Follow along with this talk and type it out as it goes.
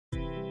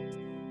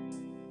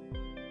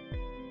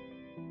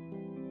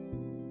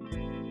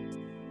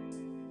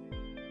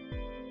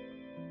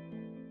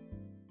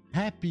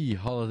happy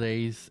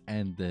holidays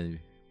and the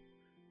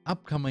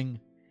upcoming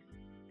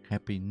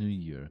Happy New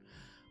Year,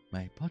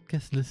 my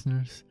podcast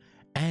listeners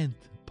and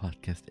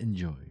podcast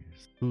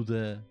enjoyers, to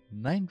the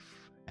 9th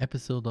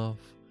episode of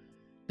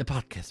The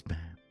Podcast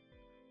Man.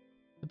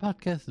 The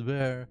podcast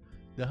where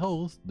the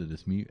host, that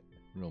is me,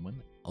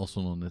 Roman, also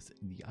known as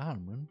the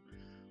Armin,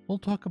 will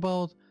talk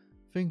about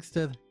things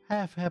that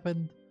have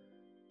happened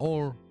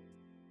or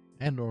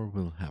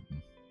will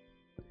happen.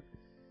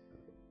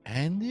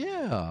 And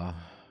yeah,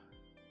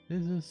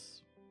 this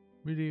is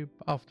really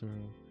after,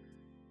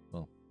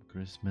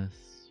 Christmas.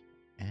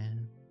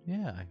 And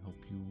yeah, I hope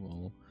you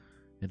all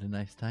had a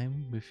nice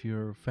time with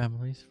your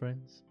families,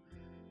 friends,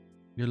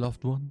 your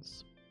loved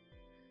ones.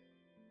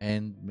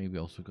 And maybe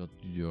also got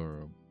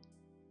your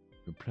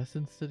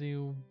presents that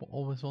you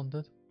always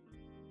wanted.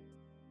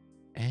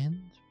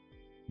 And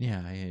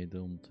yeah, I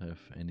don't have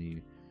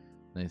any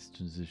nice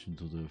transition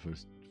to the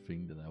first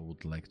thing that I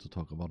would like to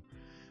talk about.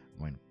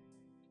 I mean,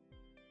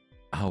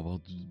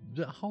 how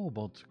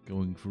about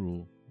going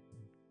through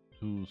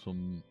to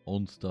some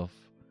own stuff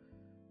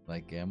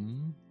like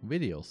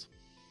videos?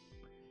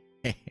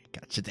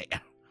 Gotcha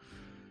there.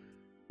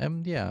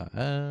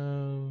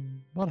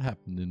 What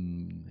happened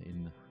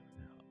in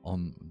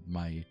on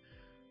my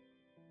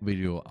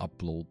video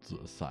upload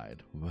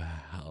side?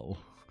 Well,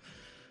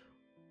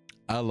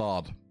 a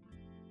lot,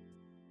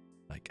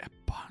 like a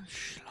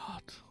bunch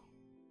lot.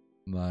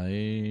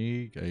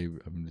 Like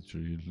I'm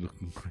literally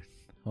looking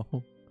right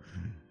now.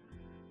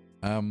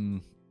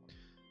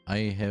 I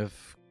have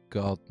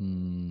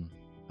gotten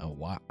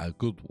a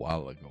good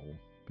while ago,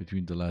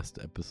 between the last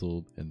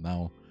episode and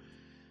now,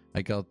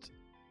 I got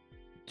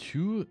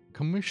 2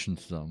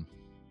 commissions done.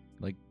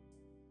 Like,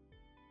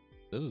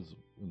 that is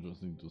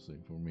interesting to say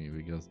for me,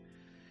 because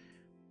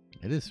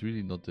it is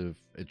really not a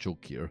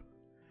joke here.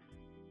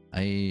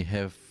 I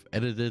have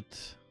edited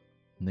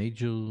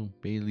Nigel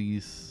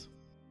Bailey's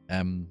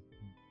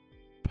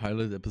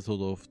pilot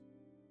episode of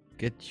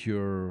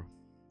Do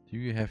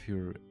You Have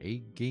Your A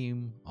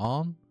Game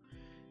On?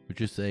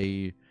 Which is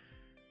a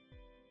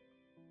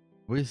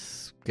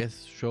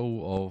guest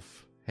show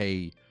of,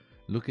 hey,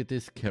 look at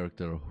this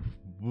character.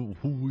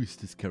 Who is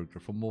this character?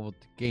 From what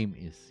game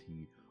is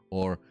he?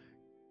 Or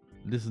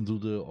listen to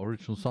the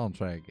original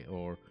soundtrack.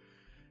 Or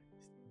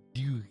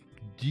do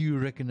you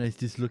recognize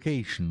this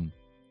location?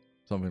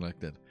 Something like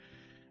that.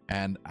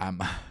 And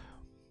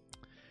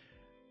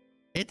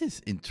it is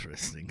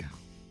interesting,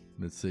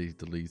 let's say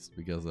the least,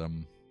 because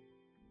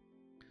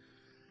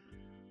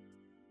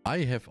I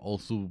have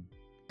also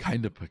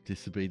kind of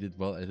participated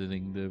while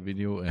editing the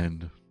video,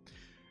 and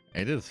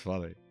it is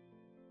funny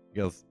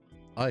because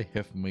I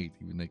have made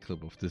even a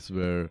clip of this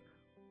where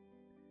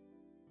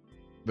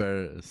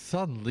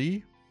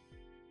suddenly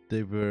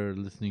they were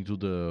listening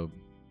to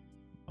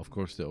of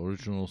course the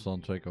original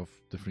soundtrack of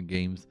different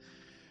games,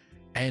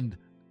 and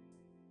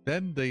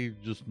then they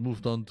just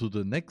moved on to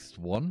the next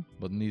one,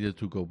 but needed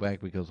to go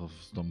back because of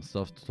some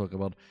stuff to talk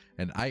about,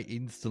 and I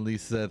instantly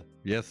said,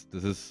 yes,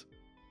 this is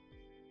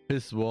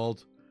his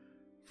world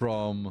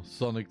from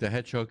Sonic the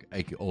Hedgehog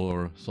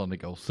or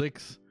Sonic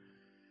 06.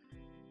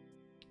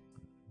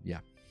 Yeah.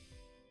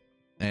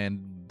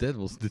 And that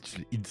was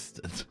literally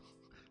instant.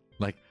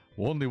 Like,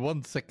 only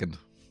 1 second.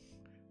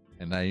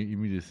 And I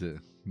immediately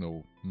said,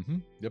 no.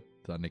 Yep,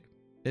 Sonic.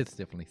 It's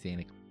definitely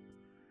Sonic.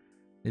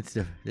 It's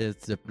the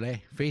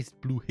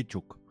faced blue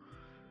hedgehog.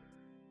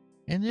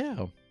 And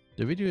yeah,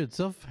 the video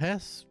itself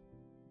is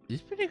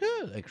pretty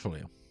good,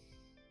 actually.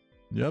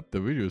 Yep,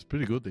 the video is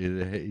pretty good.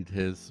 It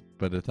has,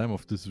 by the time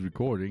of this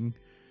recording,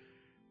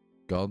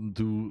 gotten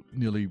to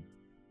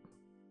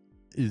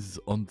is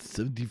on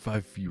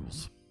 75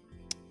 views.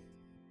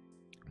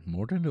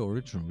 More than the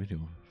original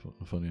video,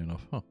 funny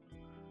enough, huh?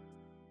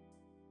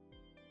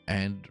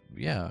 And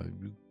yeah,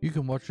 you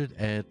can watch it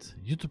at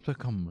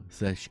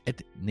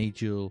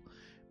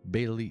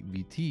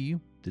youtube.com/@NigelBaileyVT.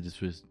 That is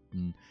with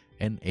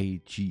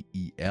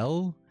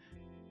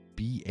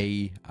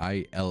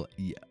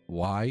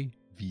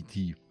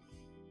NagelBaileyVT.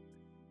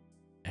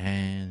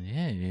 And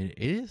yeah, it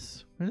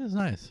is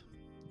nice.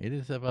 It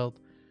is about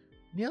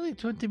nearly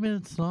 20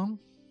 minutes long.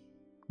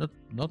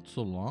 Not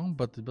so long,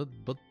 but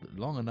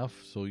long enough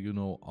so you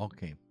know,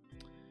 okay,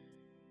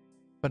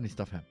 funny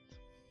stuff happened.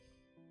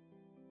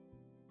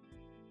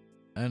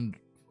 And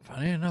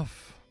funny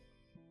enough,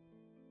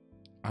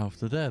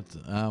 after that,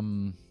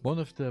 one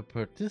of the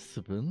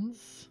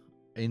participants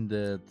in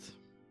that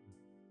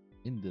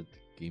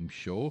game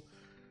show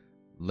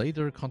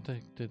later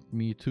contacted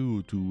me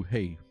to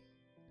hey,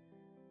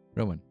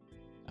 Roman,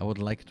 I would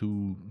like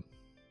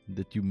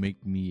that you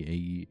make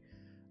me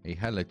a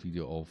highlight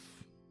video of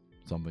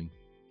something.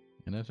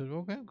 And I said,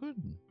 okay,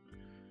 good.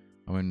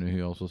 I mean,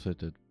 he also said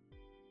that,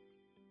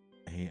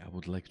 hey, I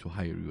would like to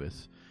hire you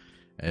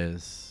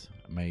as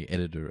my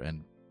editor,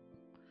 and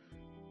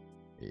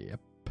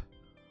yep,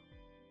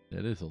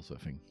 that is also a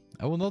thing.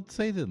 I will not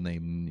say the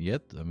name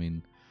yet, I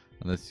mean,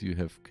 unless you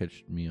have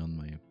catched me on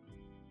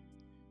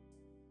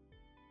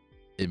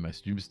in my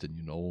streams, then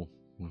you know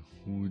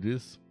who it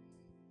is.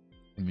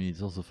 I mean,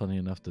 it's also funny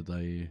enough that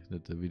the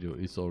video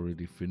is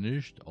already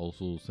finished,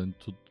 also sent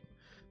to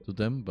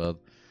them, but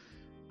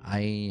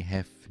I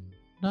have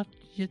not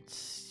yet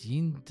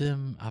seen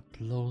them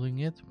uploading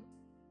it,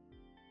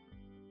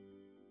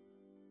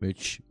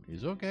 which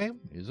is okay.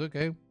 Is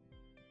okay.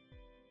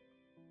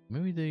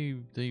 Maybe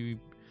they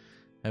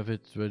have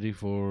it ready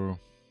for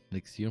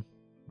next year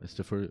as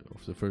the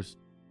first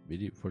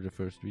video for the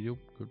first video.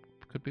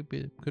 Could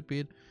be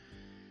it.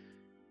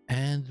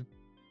 And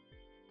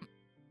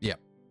yeah,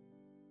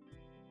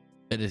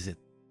 that is it.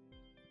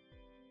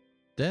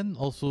 Then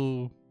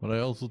also what I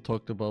also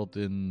talked about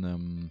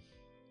in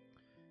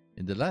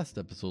the last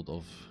episode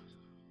of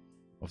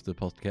the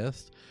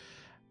podcast,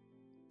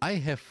 I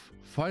have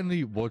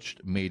finally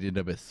watched Made in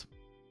Abyss.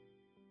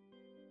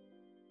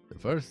 The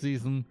first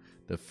season,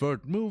 the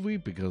third movie,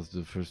 because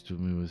the first two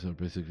movies are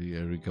basically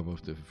a recap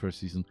of the first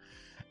season,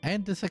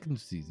 and the second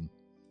season.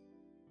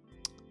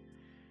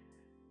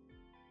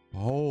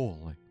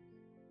 Holy.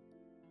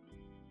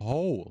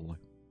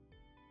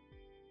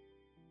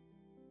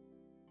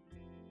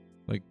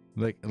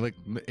 Like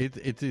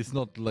it is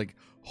not like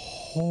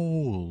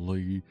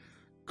holy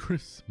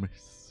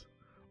Christmas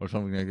or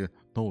something like that.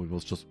 No, it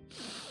was just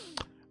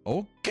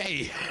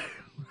okay.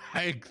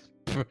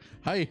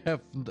 I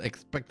haven't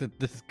expected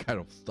this kind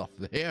of stuff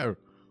here,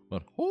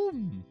 but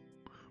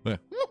like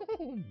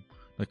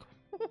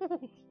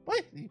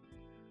spicy.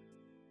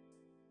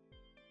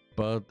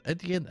 But at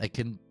the end, I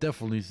can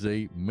definitely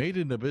say Made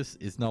in Abyss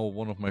is now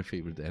one of my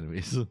favorite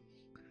animes.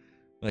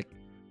 Like,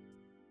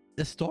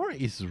 the story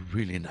is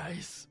really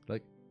nice.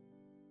 Like,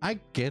 I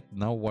get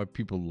now why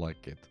people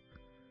like it.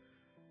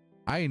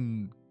 I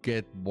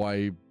get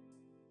why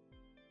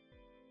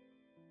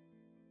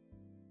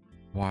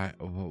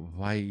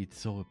it's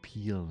so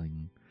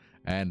appealing.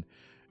 And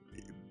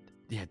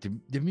yeah,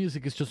 the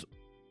music is just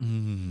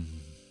no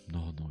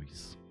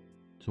noise.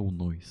 So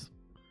noise.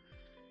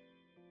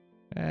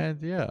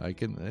 And yeah, I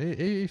can.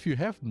 If you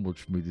haven't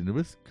watched Made in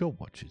Abyss, go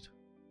watch it.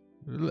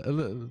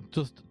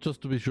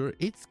 Just to be sure,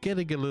 it's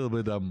getting a little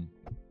bit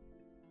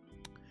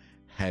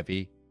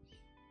heavy.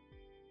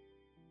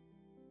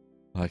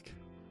 Like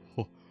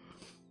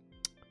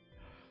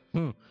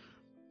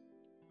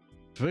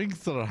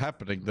things that are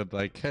happening that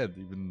I can't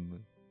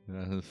even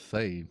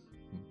say.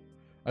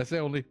 I say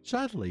only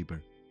child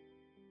labor.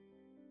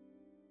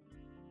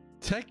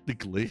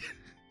 Technically.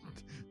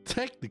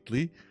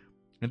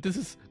 And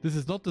this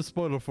is not the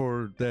spoiler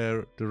for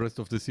the rest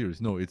of the series.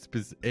 No, it's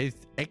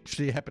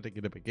actually happening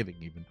in the beginning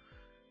even,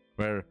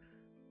 where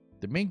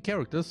the main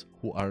characters,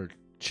 who are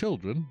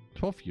children,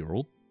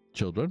 12-year-old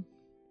children,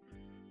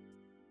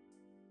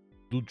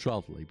 do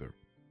child labor.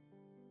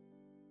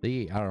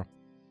 They are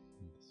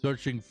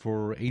searching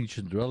for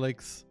ancient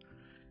relics,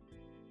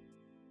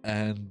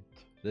 and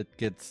that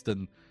gets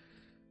then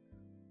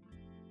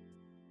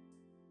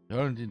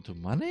turned into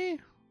money.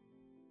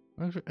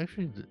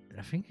 Actually,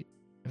 I think,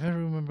 if I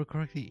remember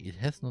correctly, it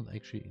has not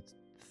actually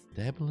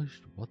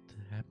established what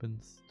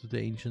happens to the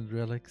ancient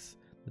relics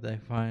that I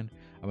find.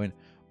 I mean,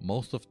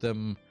 most of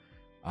them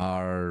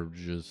are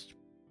just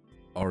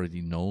already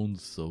known,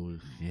 so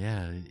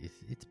yeah,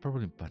 it's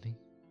probably money.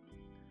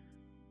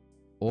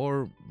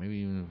 Or maybe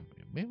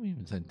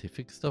even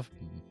scientific stuff.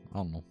 I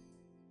don't know.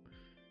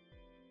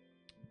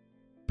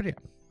 But yeah,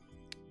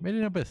 Made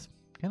in Abyss.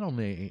 Can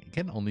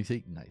only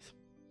say nice.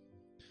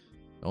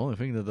 The only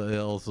thing that I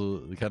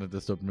also kind of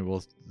disturbed me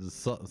was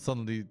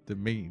suddenly the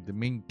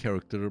main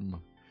character,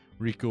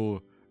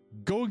 Rico,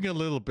 going a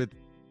little bit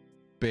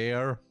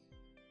bare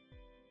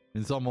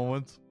in some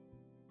moments.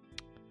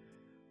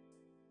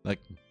 Like,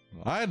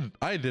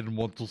 I didn't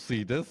want to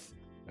see this,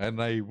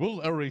 and I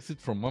will erase it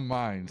from my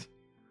mind.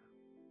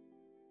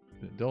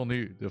 The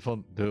only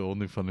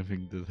funny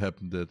thing that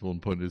happened at one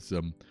point is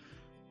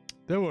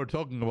they were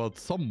talking about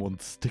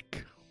someone's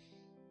stick.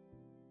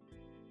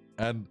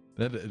 And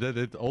then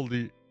it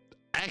only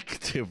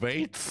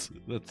activates,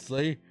 let's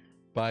say,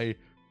 by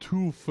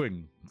two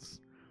things.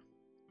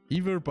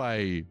 Either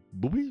by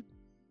Booby,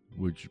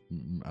 which,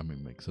 I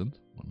mean, makes sense.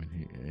 I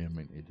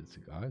mean, it is a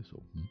guy,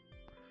 so.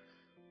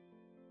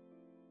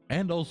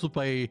 And also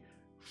by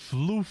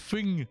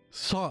floofing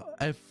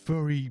a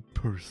furry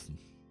person.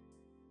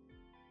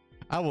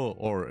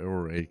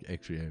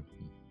 Actually,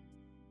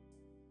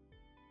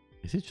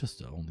 is it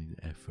just only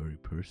a furry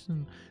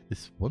person?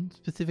 This one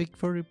specific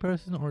furry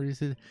person, or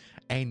is it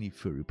any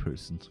furry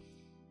person?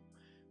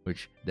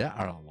 Which there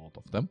are a lot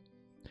of them,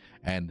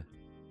 and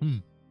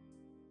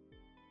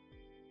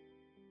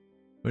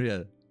but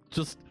yeah,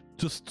 just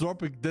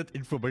dropping that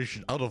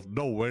information out of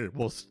nowhere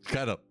was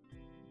kind of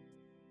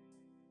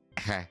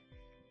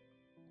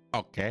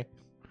okay.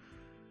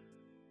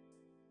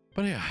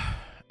 But yeah,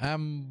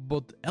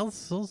 what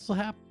else also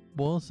happened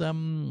was a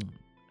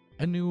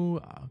new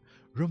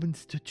Robin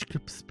Stitch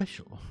Club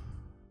special,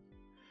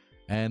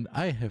 and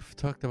I have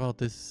talked about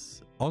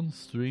this on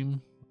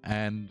stream,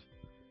 and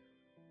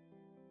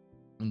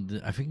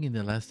I think in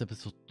the last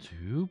episode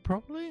too,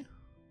 probably.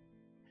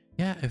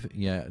 Yeah,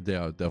 they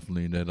are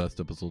definitely in the last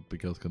episode,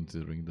 because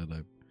considering that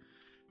I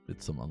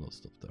did some other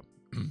stuff there.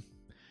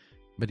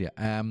 But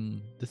yeah,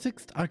 the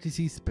 6th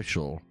RTC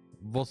special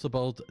was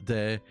about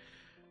the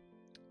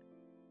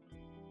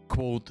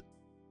quote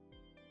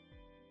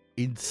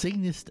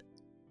insanest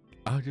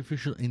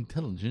artificial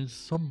intelligence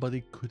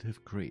somebody could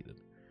have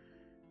created.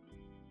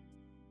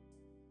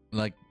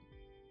 Like,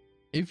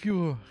 if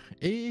you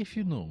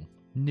know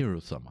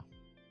Neurosama,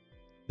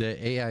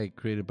 the AI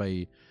created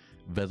by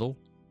Vettel,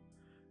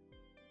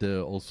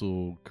 the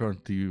also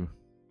currently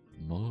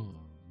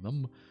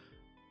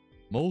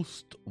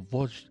most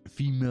watched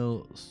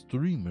female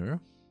streamer,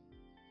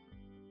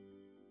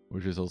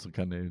 which is also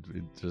kind of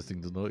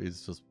interesting to know.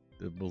 It's just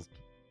the most.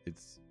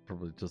 It's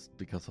probably just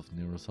because of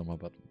Neurosama,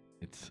 but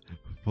it's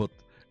what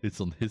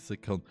it's on his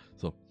account.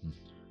 So,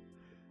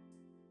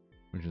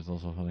 which is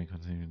also funny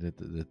considering that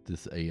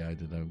this AI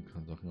that I'm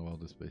talking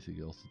about is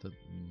basically also that.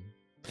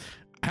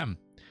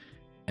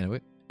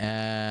 Anyway,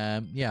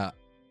 yeah.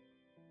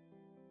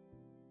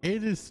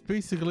 It is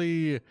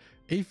basically,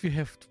 if you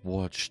have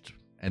watched,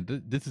 and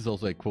this is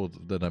also a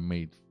quote that I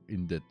made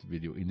in that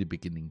video in the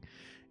beginning.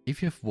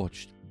 If you have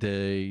watched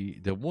the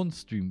one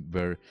stream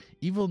where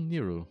Evil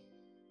Nero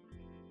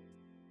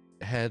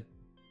had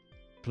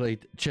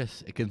played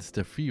chess against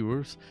their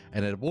viewers,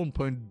 and at one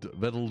point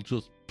Vettel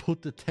just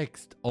put the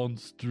text on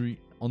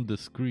the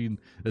screen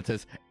that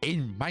says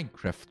 "in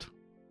Minecraft."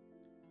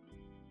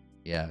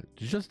 Yeah,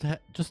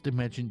 just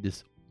imagine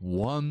this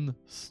one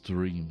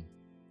stream.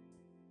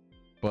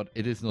 But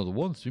it is not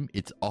one stream,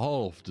 it's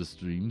all of the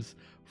streams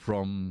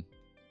from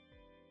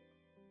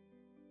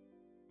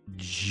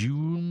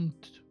June,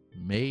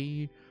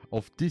 May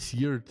of this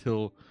year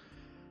till,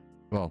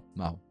 well,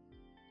 now.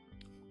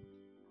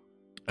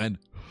 And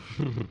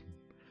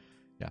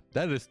yeah,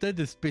 that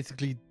is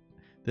basically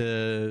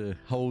the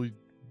how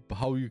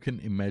you can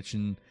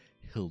imagine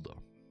Hilda.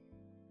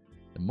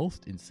 The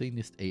most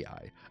insanest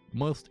AI,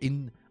 most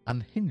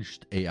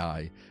unhinged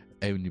AI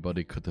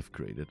anybody could have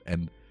created.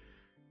 And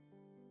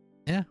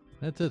yeah,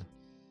 that's it.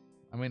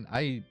 I mean,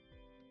 I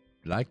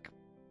like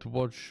to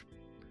watch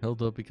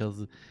Hilda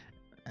because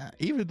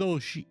even though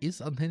she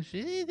is unhinged,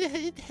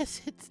 it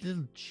has its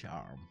little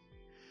charm.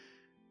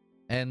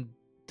 And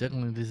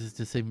definitely this is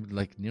the same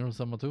like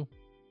Neurosama too.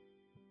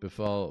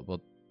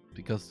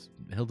 Because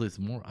Hilda is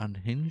more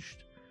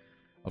unhinged.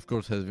 Of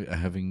course,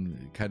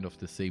 having kind of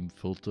the same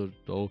filter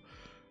though,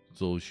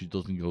 so she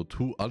doesn't go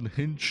too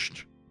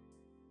unhinged,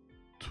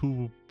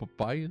 too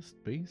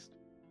based.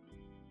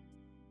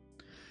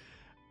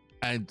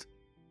 And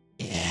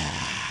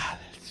yeah,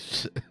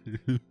 it's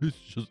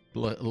just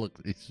look,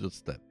 it's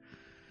just that.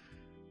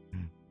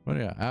 But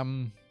yeah,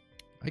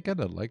 I kind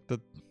of like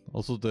that.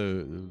 Also,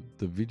 the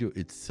video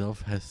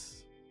itself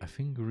has, I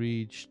think,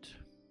 reached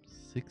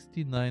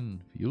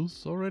 69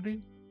 views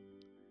already,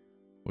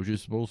 which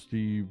is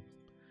mostly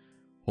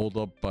held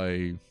up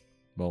by,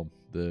 well,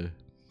 the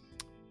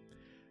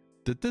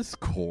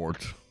Discord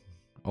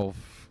of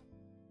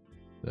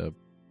the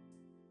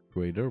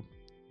creator,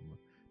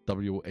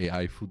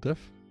 WAI Food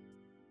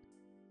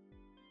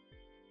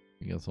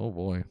Because oh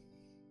boy,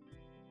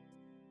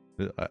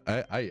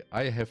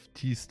 I have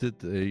teased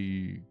it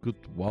a good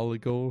while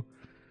ago,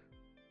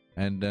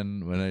 and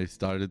then when I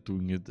started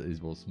doing it,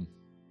 it was,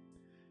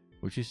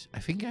 which is, I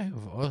think I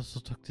have also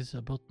talked this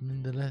about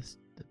in the last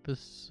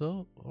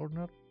episode or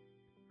not.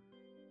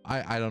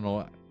 I don't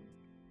know.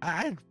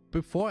 I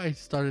before I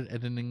started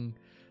editing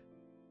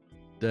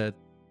the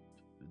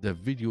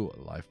video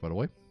live, by the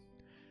way,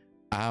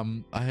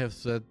 I have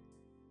said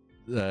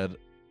that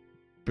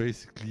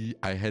basically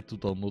I had to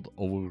download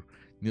over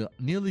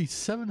nearly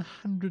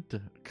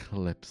 700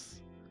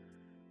 clips,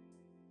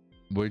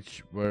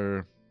 which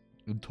were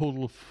in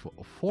total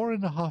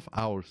 4.5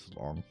 hours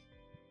long.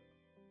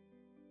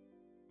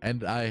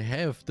 And I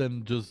have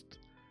then just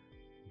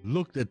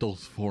looked at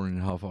those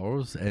 4.5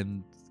 hours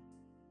and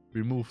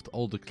removed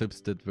all the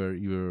clips that were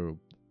either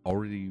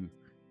already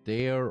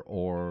there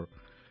or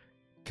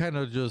kind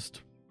of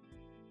just,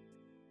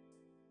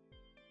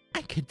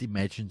 I can't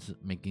imagine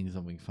making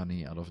something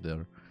funny out of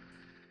there.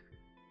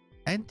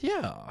 And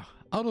yeah,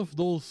 out of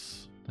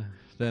those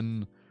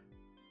then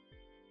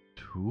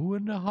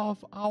 2.5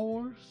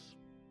 hours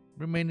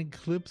remaining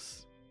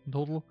clips in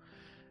total,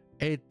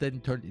 it then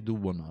turned into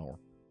 1 hour.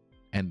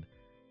 And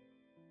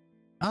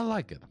I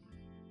like it.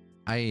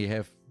 I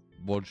have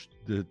watched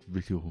that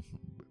video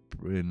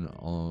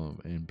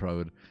in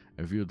private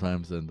a few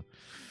times, and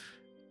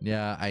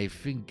yeah, I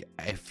think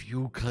a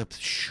few clips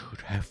should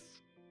have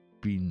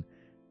been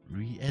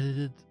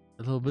re-edited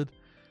a little bit,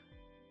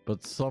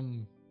 but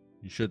some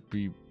should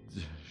be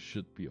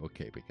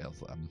okay,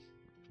 because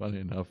funny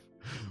enough,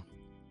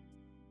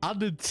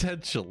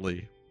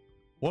 unintentionally,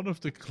 one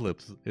of the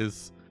clips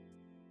is,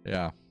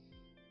 yeah,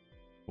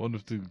 one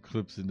of the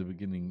clips in the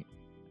beginning,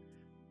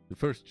 the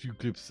first two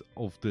clips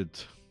of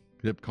that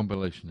clip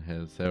compilation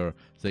has Sarah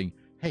saying,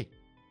 "Hey,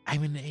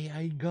 I'm an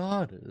AI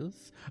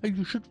goddess and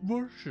you should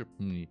worship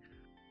me."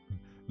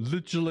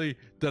 Literally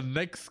the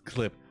next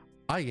clip,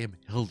 "I am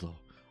Hilda.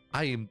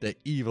 I am the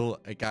evil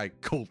AI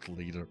cult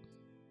leader."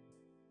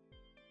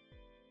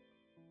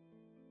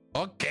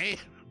 Okay,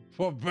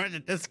 for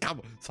Brennan. This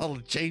come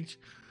subtle change.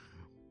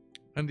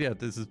 And yeah,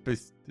 this is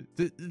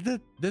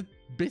that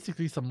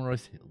basically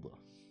summarizes Hilda.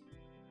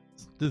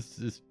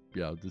 This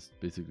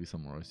basically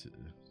summarizes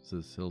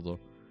Hilda.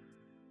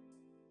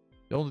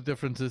 The only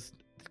difference is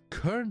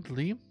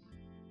currently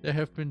there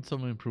have been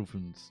some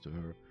improvements to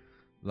her,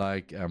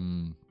 like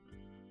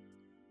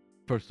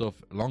first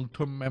off,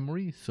 long-term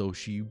memory. So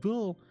she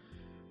will.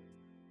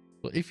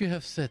 Well, if you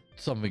have said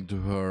something to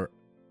her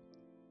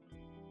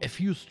a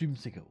few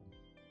streams ago,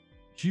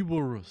 she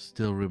will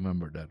still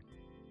remember that.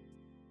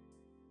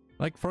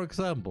 Like, for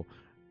example,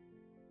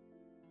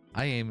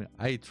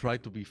 I try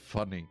to be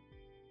funny.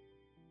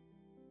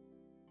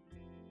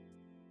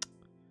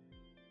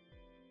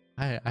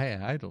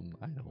 I don't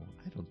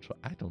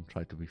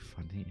try to be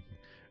funny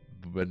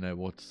when I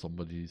watch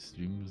somebody's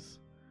streams.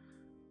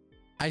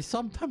 I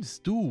sometimes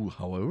do,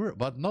 however,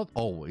 but not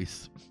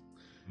always.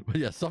 But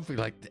yeah, something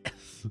like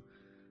this.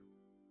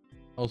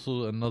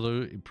 Also,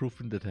 another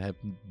improvement that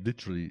happened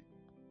literally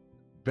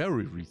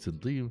very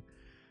recently.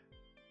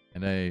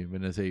 And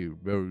when I say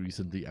very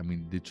recently, I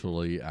mean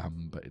literally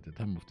by the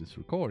time of this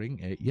recording,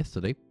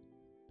 yesterday,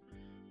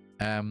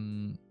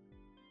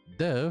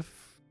 Dev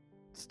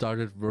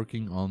started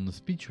working on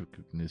speech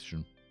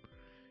recognition.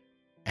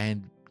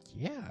 And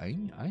yeah,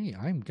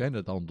 I'm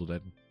kinda down to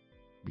that.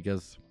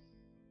 Because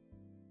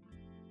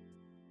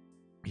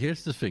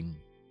here's the thing.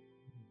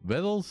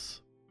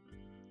 Veddles,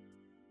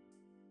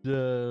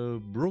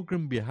 the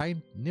program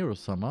behind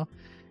Neurosummer,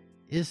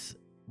 is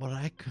what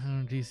I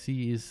currently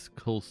see is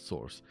closed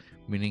source,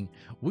 meaning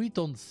we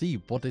don't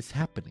see what is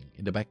happening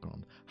in the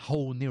background,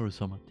 how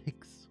Neurosummer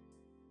ticks.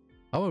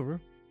 However,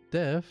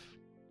 Dev,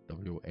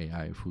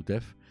 WAI through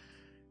Dev,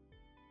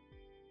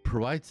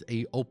 provides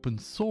a open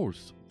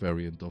source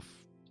variant of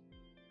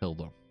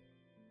Hilda,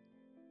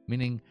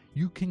 meaning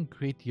you can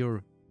create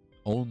your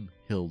own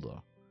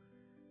Hilda.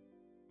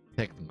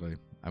 Technically,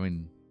 I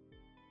mean,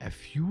 a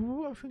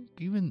few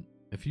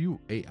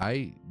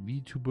AI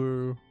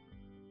VTuber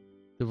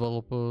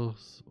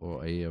developers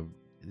or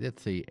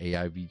let's say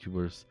AI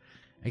VTubers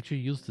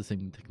actually use the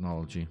same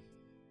technology.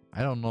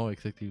 I don't know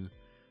exactly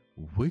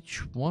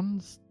which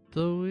ones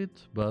do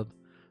it, but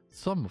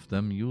some of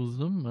them use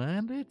them,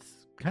 and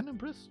it's kind of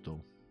impressive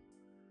though.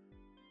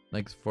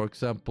 Like, for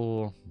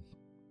example,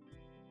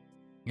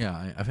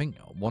 yeah, I think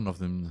one of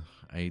them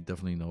I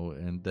definitely know,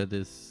 and that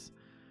is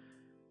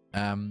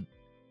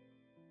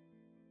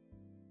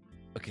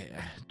okay,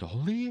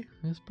 Dolly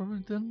is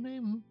probably the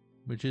name,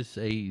 which is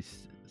a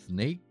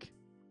snake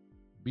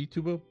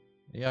VTuber,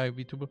 AI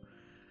VTuber,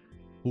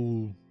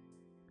 who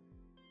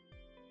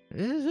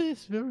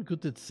is very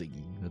good at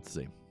singing, let's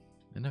say.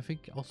 And I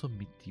think also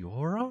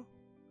Meteora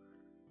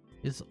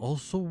is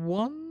also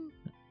one.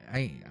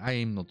 I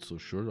am not so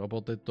sure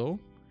about that though.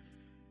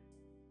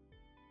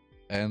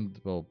 And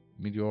well,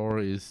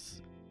 Meteora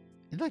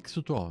it likes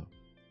to draw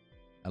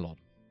a lot,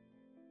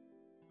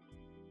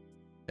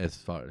 as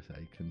far as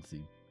I can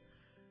see.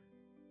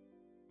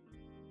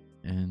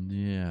 And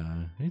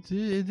yeah, it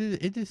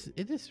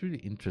is really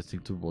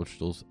interesting to watch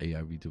those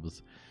AI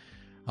VTubers.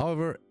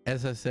 However,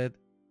 as I said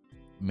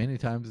many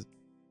times,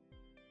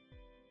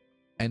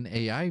 an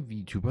AI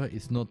VTuber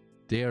is not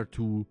there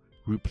to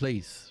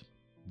replace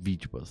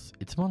VTubers.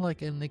 It's more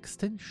like an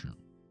extension.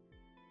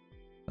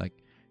 Like,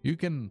 you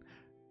can,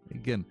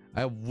 again,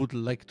 I would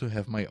like to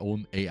have my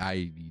own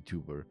AI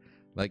VTuber.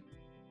 Like,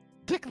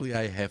 technically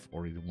I have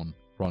already one,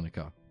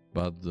 Veronica,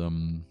 but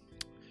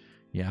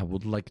yeah, I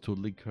would like to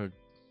link her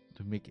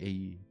to make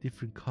a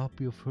different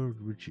copy of her,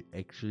 which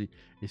actually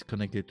is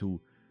connected to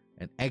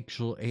an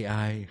actual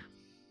AI,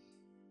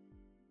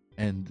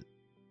 and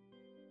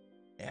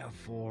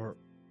therefore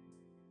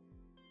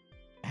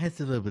has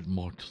a little bit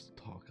more to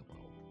talk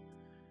about.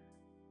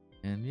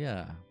 And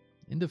yeah,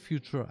 in the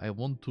future I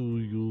want to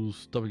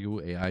use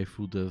WAI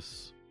through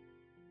this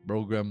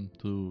program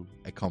to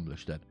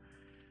accomplish that.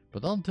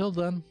 But until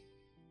then,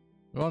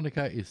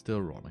 Veronica is still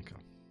Veronica.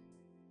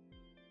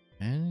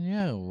 And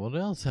yeah, what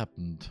else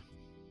happened?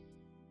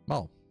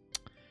 Well,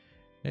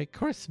 a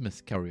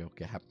Christmas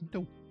karaoke happened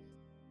too.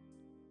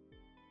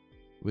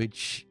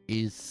 Which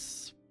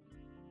is,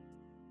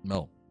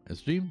 well, a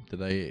stream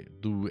that I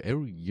do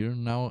every year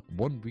now,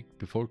 1 week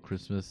before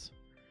Christmas.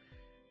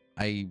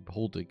 I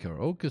hold a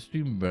karaoke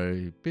stream where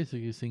I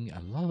basically sing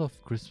a lot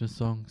of Christmas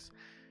songs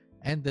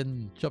and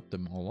then chop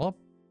them all up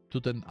to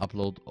then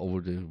upload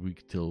over the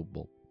week till,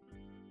 well,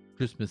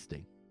 Christmas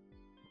Day.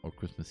 Or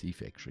Christmas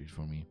Eve actually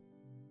for me.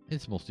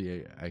 It's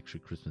mostly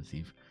actually Christmas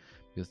Eve,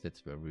 because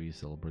that's where we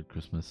celebrate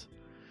Christmas.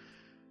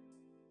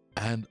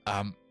 And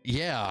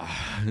yeah,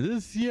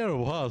 this year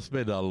has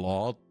been a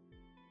lot,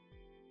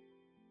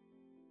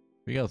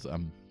 because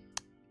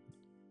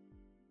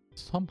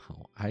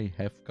somehow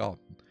I've got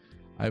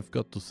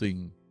to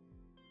sing,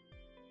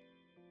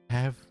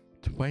 have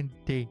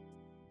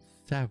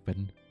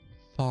 27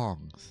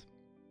 songs.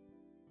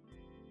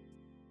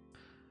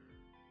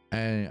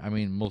 And I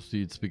mean,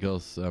 mostly it's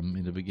because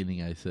in the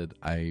beginning I said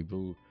I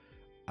will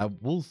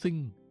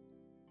sing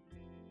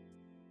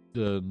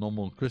the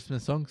normal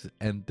Christmas songs,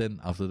 and then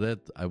after that,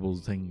 I will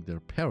sing their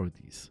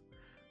parodies.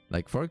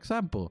 Like, for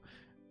example,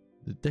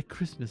 the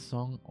Christmas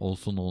song,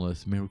 also known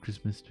as Merry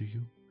Christmas to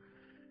You.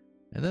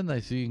 And then I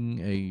sing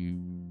a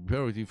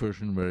parody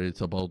version where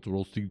it's about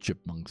roasting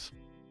chipmunks.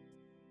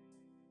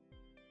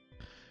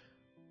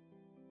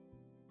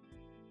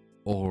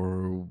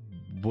 Or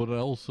what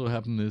also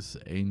happened is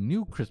a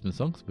new Christmas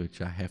song,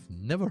 which I have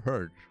never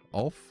heard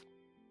of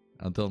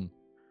until...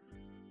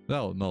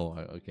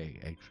 Okay,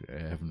 actually, I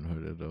haven't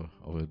heard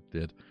of it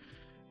yet.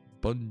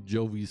 Bon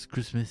Jovi's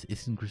Christmas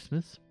Isn't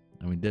Christmas.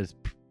 I mean, there's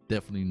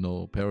definitely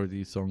no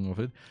parody song of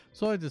it,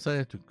 so I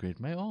decided to create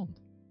my own.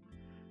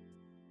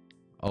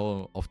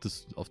 Of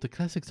the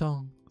classic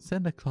song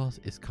Santa Claus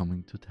is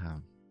Coming to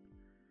Town,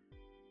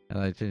 and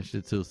I changed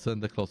it to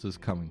Santa Claus is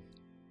Coming.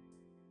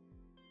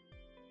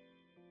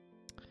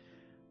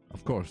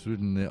 Of course,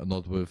 written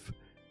not with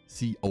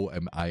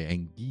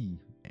COMING.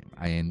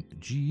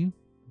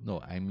 No,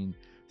 I mean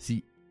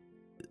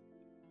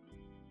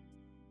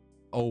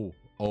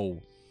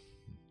COO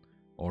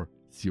or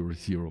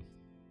 00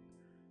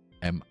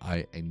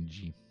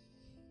 MING.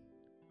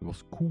 It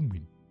was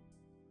Cumin.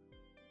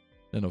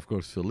 Then, of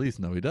course, Feliz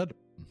Navidad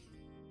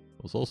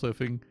was also a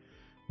thing,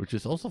 which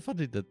is also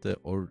funny that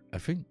I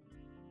think,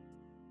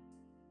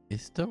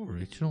 is the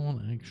original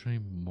one actually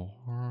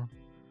more?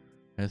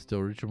 Has the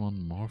original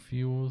one more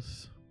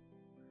views?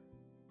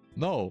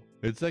 No,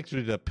 it's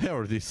actually the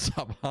parody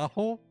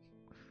somehow,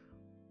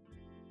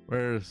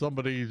 where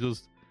somebody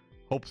just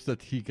hopes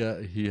that he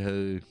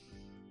had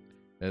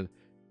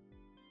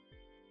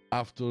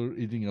after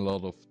eating a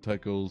lot of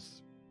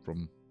tacos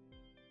from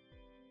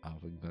I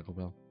think Taco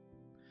Bell,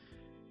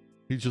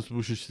 he just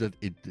wishes that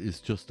it is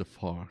just a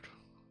fart.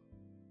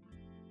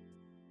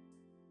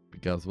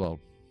 Because, well,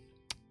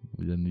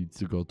 we then needs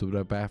to go to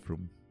the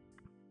bathroom.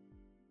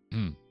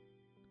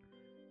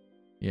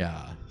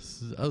 Yeah,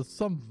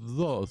 something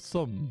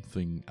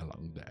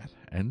along that.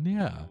 And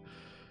yeah,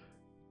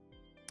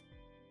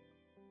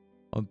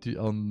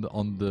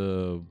 on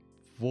the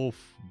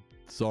fourth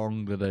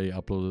song that I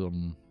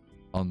uploaded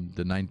on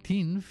the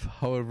 19th,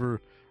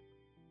 however,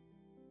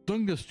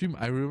 during the stream,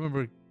 I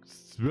remember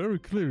very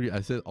clearly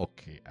I said,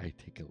 okay, I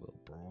take a little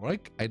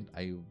break, and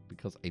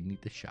because I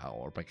need the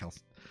shower,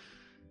 because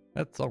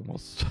that song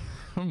was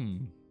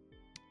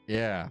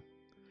yeah,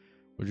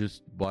 which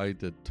is why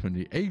the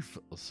 28th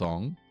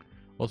song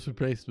was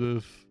replaced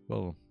with,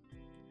 well,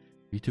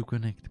 V2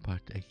 Connect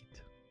Part 8.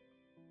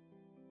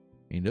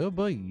 And oh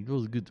boy, it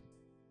was good.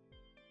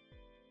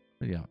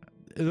 But yeah,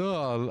 there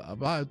were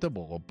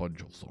a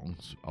bunch of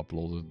songs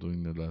uploaded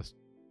during the last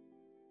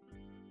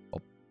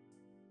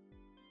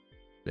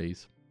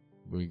days,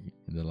 in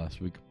the last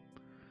week.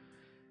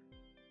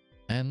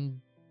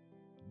 And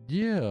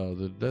yeah,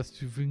 the last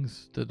two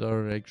things that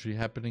are actually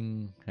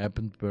happened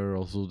were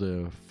also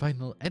the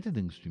final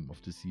editing stream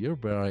of this year,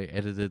 where I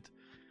edited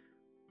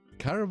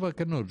Carava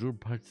Canojo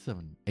Part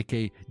 7,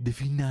 aka the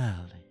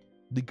finale,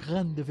 the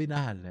grande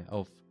finale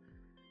of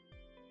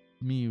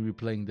me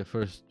replaying the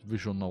first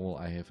visual novel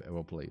I have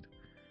ever played.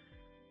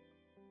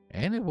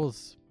 And it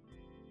was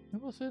a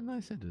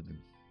nice editing.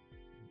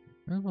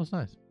 It was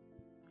nice.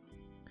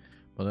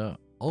 But I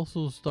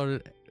also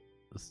started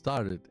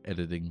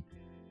editing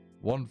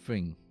one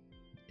thing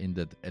in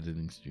that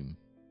editing stream.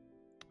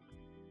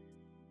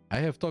 I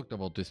have talked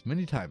about this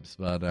many times,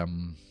 but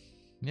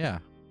yeah.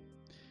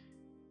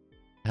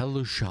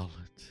 Hello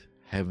Charlotte,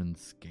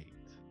 Heaven's Gate,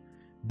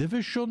 the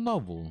visual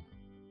novel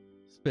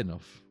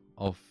spin-off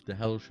of the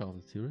Hello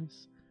Charlotte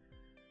series,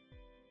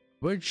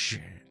 which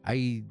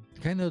I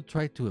kind of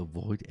try to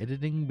avoid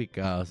editing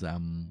because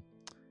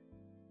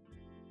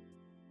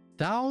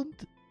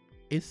sound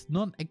is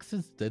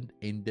non-existent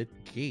in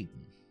that game.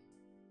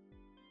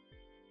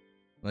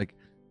 Like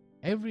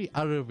every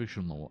other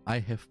visual novel I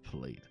have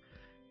played,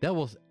 there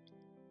was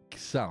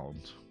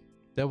sound,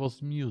 there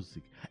was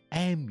music,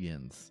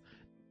 ambience,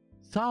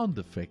 sound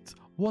effects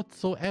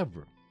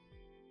whatsoever.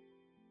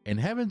 In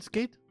Heaven's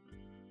Gate,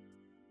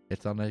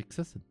 it's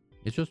non-existent.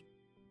 It's just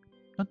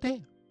not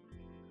there.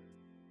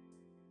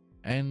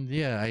 And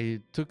yeah, I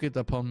took it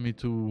upon me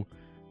to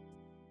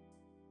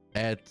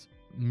add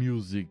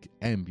music,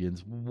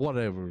 ambience,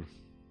 whatever,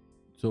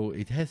 so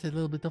it has a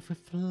little bit of a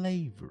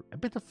flavor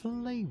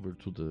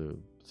to the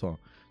song,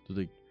 to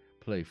the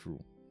playthrough.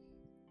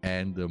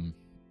 And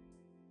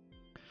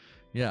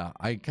yeah,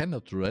 I kind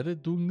of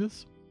dreaded doing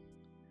this,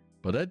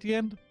 but at the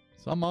end,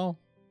 somehow,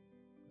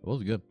 it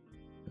was good.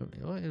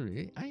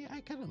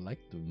 I kind of like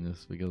doing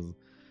this because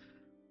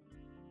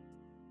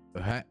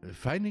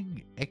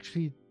finding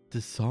actually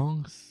the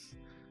songs,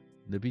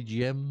 the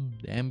BGM,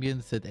 the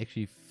ambience that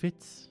actually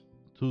fits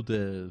to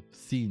the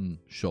scene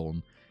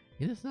shown,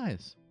 it is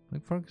nice.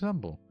 Like for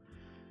example,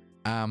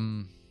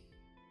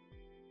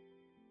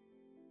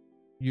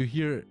 you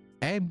hear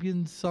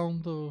ambient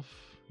sound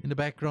in the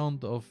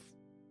background of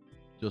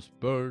just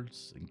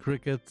birds and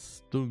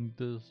crickets doing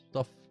the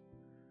stuff,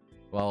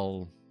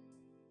 while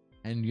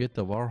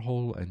Henrietta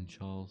Warhol and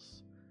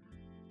Charles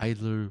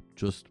Idler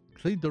just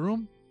clean the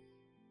room.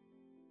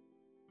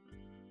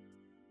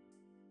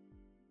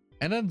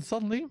 And then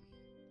suddenly,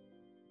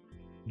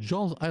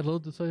 John's idol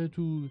decided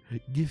to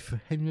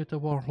give Henrietta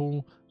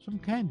Warhol some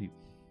candy.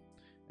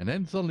 And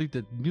then suddenly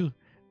the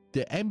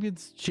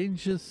ambience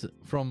changes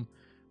from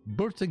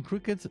birds and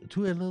crickets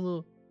to a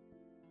little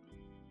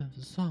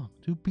song,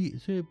 to a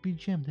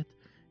BGM that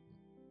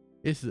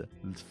is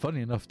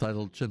funny enough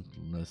titled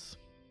Gentleness.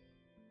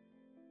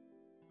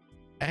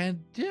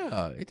 And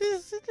yeah, it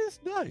is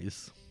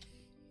nice.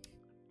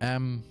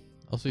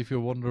 Also, if you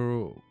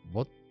wonder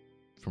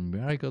from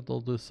where I got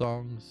all the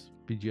songs,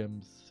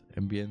 BGMs,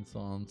 ambient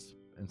songs,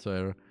 and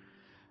so on,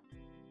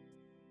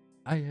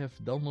 I have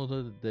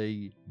downloaded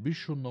the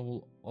visual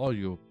novel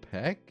audio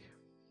pack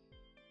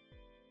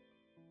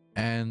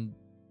and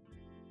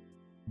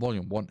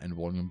volume 1 and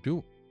volume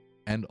 2,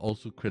 and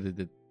also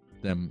credited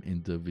them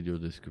in the video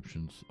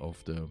descriptions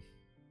of the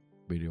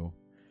videos,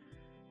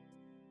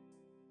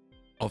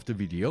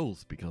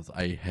 because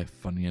I have,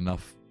 funny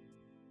enough,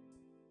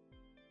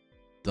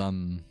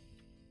 done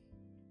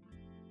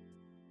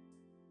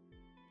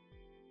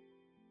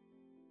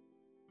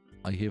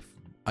I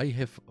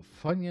have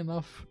funny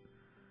enough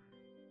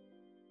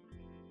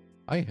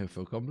I have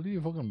completely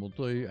forgotten what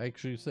I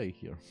actually say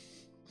here.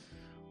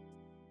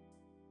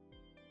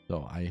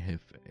 So I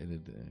have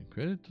added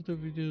credit to the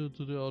video,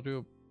 to the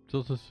audio,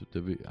 to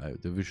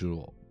the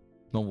visual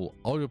novel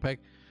audio pack,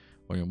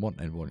 volume 1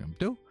 and volume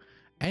 2.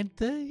 And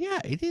yeah,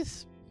 it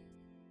is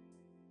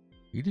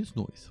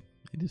noise.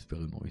 It is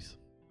very noise.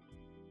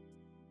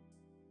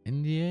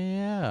 And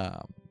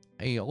yeah,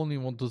 I only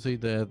want to say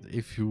that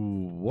if you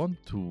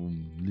want to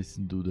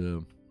listen to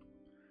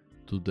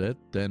that,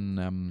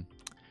 then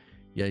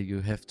yeah,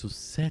 you have to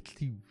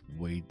sadly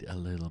wait a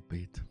little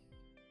bit,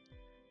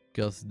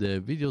 because the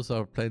videos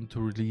are planned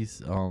to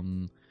release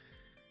on,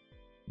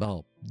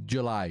 well,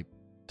 July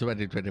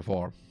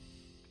 2024.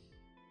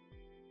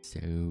 So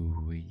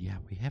yeah,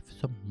 we have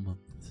some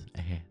months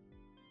ahead.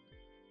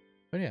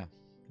 But yeah,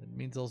 that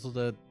means also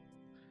that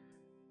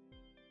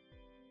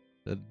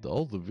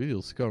all the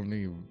videos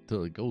currently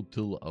go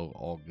till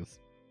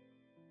August.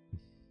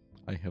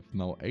 I have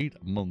now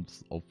 8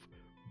 months of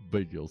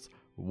videos,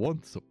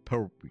 once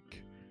per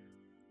week,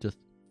 just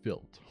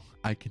filled.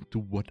 I can do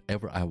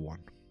whatever I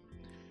want,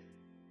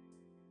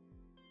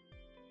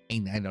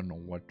 and I don't know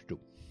what to do.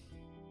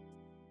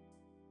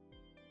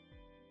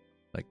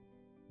 Like,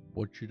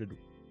 what should I do?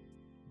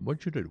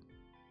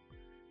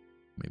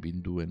 Maybe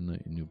do a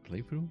new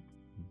playthrough.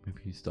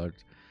 Maybe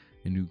start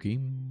a new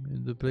game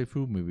in the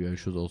playthrough. Maybe I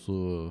should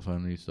also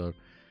finally start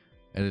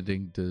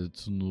editing the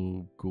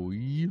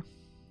Tsunogoi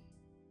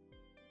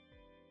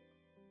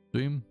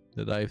stream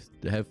that I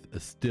have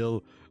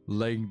still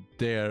laying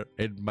there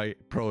in my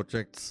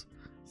projects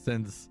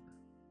since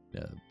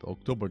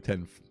October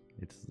 10th.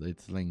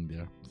 It's laying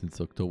there since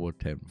October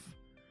 10th.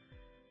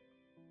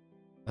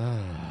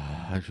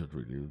 I should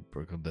really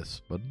work on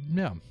this, but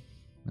yeah.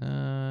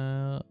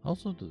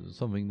 Also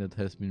something that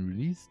has been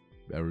released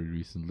very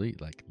recently,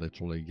 like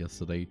literally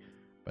yesterday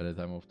by the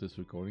time of this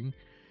recording,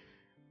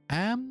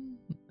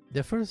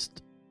 the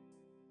first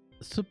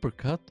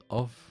supercut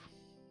of,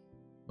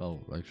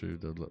 well, actually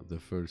the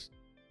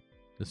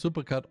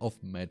supercut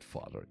of Mad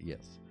Father,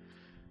 yes,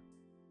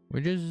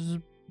 which is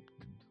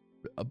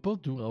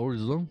about 2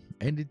 hours long,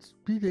 and it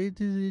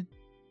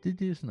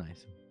is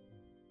nice.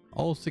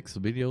 All 6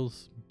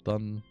 videos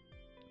done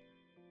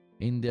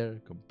in there,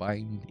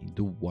 combined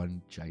into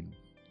one giant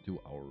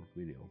 2-hour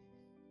video.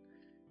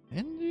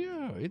 And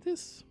yeah, it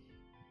is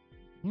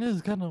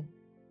kind of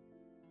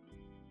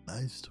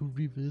nice to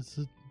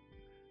revisit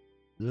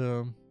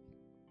the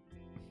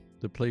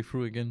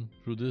playthrough again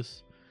through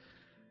this,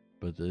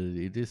 but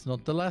it is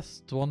not the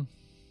last one,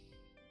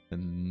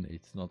 and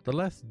it's not the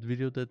last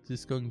video that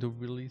is going to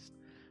be released,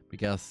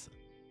 because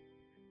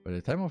by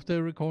the time of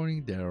the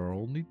recording there are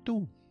only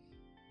 2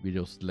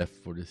 videos left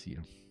for this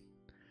year.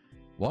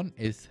 One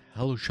is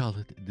Hello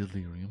Charlotte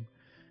Delirium,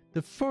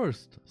 the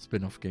first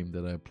spin-off game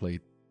that I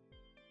played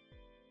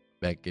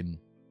back in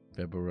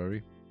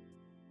February,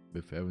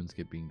 with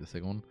Heavenscape being the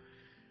second one.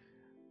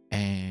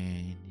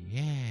 And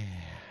yeah,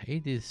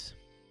 it is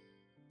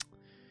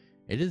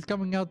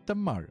coming out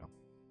tomorrow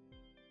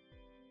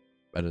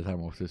by the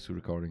time of this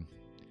recording.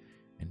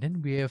 And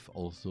then we have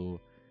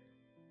also,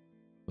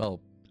 well,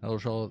 Hello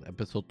Charlotte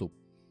episode 2.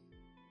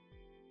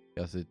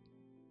 Yes,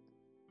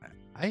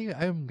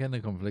 I'm kinda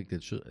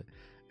conflicted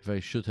if I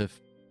should have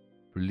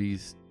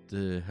released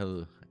the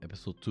Hell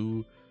episode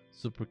 2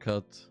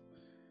 supercut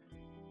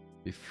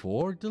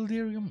before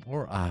Delirium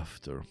or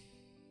after.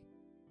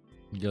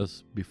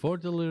 Because before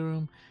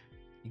Delirium,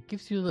 it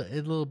gives you a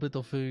little bit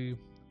of a,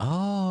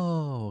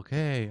 oh,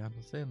 okay,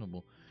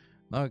 understandable.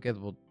 Now I get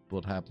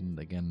what happened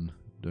again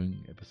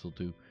during episode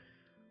 2.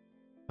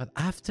 But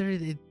after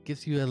it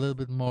gives you a little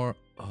bit more,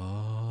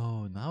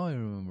 oh, now I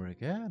remember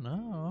again.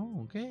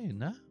 Oh, okay,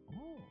 now,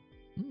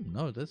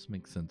 no, this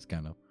makes sense,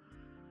 kind of.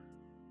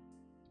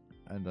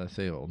 And I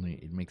say only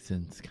it makes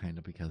sense, kind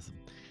of, because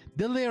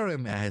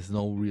Delirium has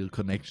no real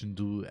connection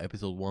to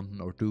episode 1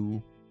 or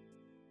 2.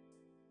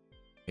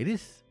 It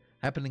is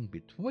happening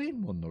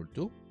between 1 or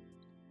 2,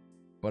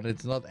 but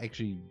it's not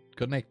actually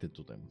connected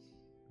to them.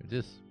 It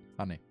is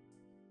funny.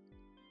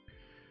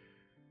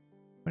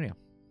 But yeah,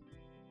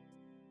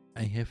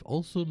 I have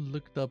also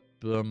looked up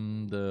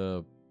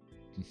the.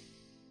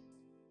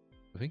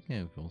 I think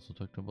I've also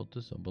talked about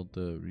this, about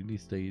the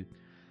release date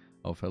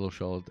of Hello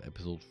Charlotte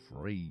episode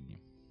 3,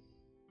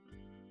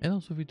 and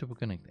also VTuber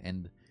Connect.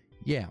 And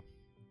yeah,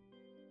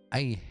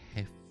 I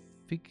have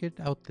figured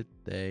out that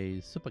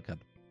the supercut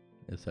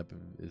is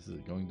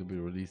going to be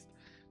released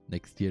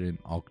next year in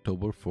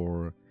October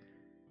for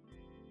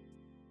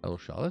Hello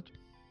Charlotte,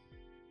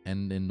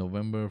 and in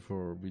November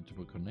for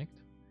VTuber Connect.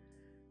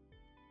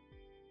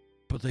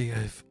 But I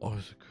have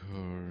also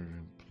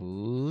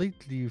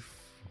completely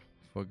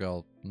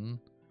forgotten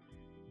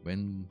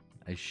when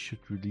I should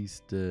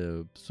release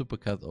the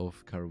supercut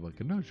of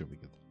Karawakanojo,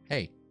 because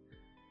hey,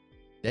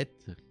 that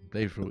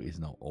playthrough is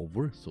now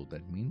over, so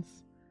that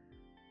means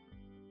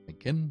I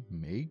can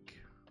make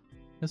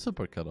a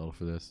supercut out of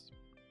this.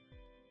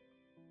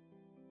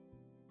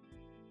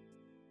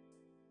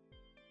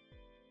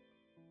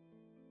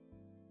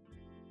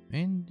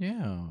 And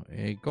yeah,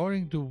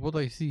 according to what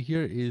I see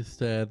here is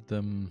that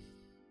the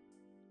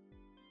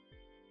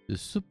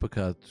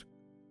supercut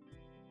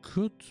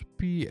could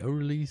be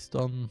released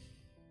on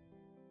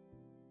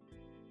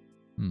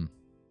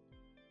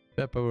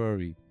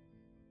February.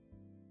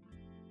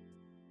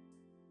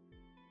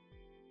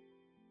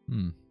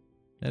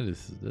 That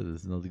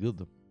is not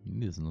good.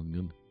 It is not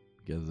good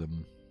because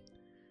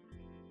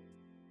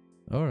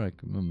alright,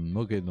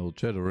 okay, no,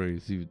 January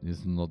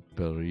is not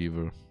better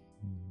either,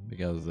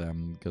 because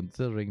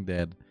considering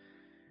that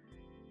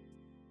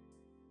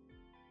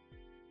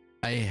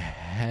I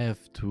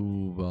have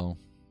to, well,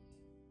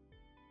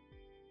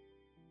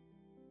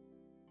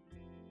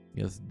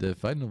 yes, the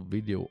final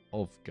video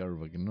of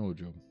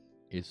Karawakanojo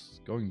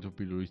is going to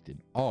be released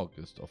in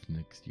August of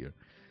next year.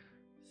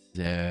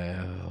 So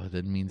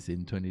that means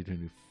in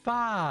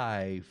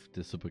 2025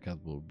 the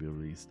supercut will be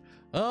released.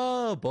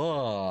 Oh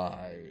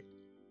boy!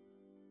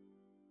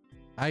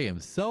 I am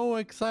so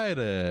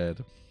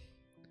excited!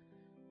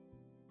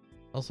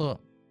 Also,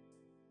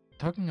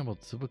 talking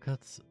about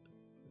supercuts,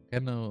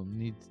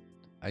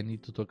 I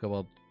need to talk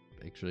about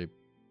actually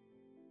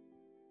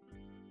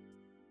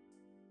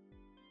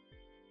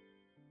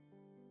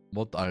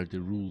what are the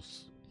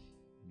rules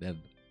that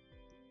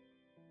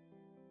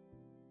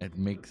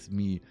makes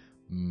me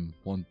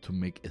want to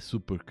make a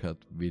supercut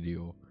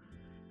video.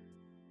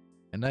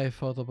 And I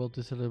thought about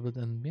this a little bit,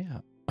 and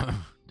yeah,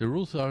 the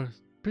rules are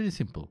pretty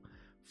simple.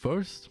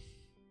 First,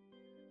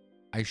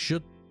 I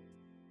should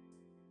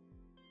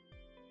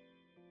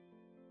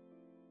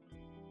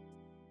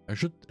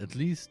at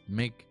least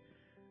make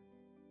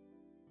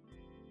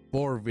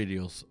 4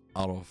 videos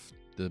out of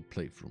the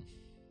playthrough.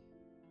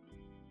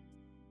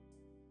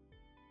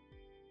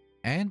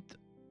 And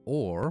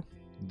or,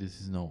 this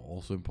is now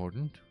also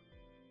important,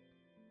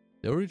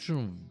 the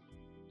original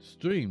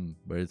stream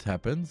where it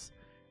happens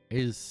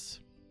is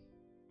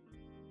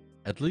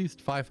at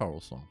least 5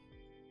 hours long.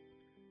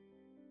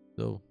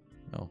 So,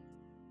 no,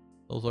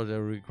 those are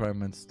the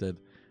requirements that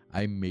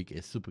I make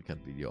a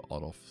supercut video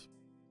out of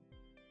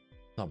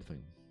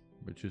something,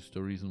 which is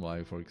the reason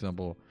why, for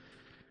example,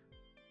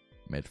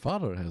 Mad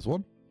Father has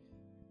one.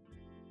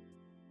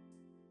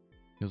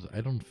 Because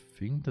I don't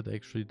think that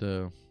actually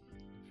the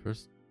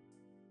first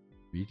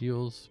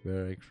videos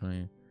were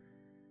actually,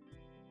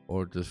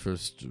 or the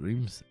first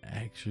streams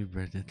actually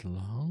were that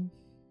long.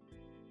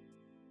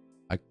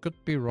 I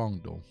could be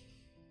wrong though.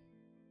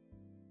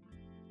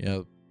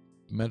 Yeah,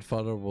 Mad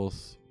Father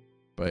was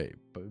but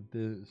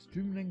the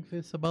stream length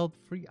is about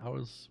 3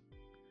 hours.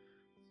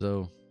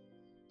 So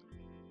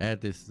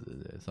that is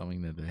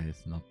something that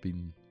has not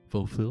been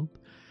fulfilled.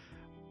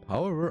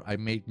 However, I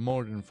made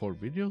more than 4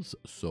 videos,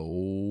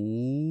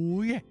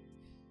 so yeah.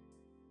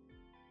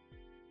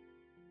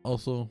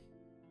 Also,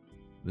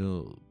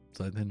 the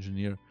site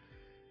engineer,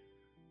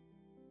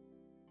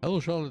 Hello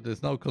Charlotte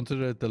is now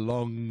considered the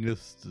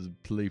longest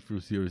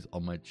playthrough series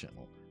on my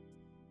channel.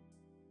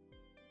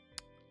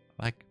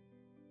 Like,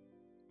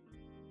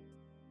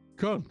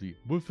 currently,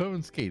 with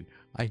Heaven's Gate,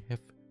 I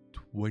have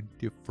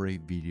 23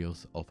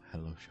 videos of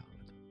Hello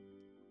Charlotte.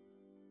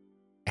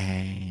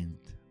 And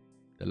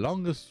the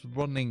longest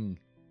running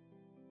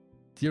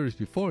series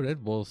before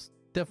that was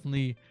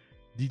definitely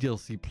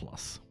DDLC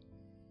Plus.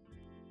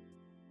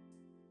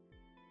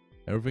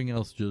 Everything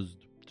else just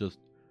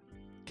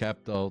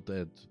capped out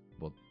at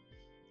what,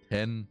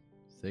 10,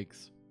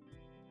 6.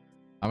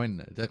 I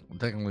mean,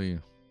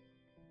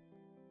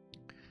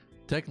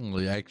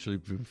 technically, actually,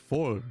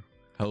 before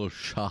Hello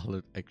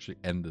Charlotte actually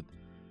ended,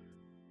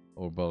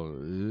 or well,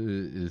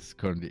 is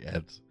currently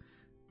at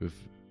with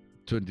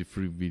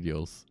 23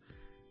 videos.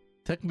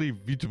 Technically,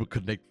 VTuber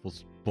Connect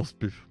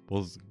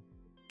was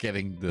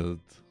getting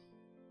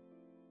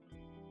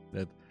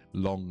that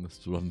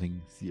longest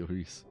running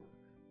series,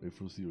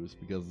 playthrough series,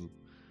 because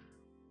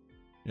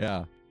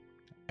yeah,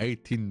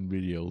 18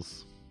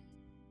 videos.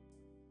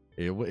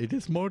 It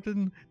is more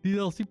than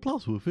DLC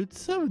Plus with its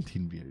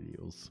 17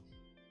 videos.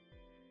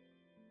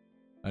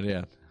 And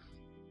yeah,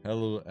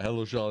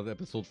 Hello Charlotte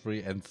episode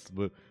 3 ends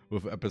with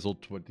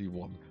episode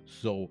 21.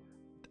 So,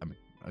 I mean,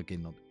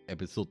 again, not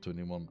episode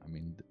 21, I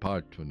mean the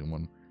part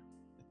 21,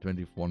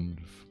 the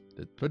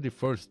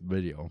 21st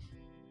video.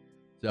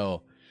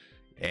 So,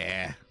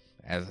 yeah,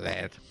 as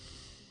that.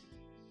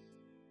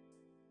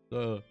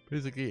 So,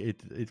 basically,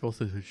 it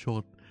was a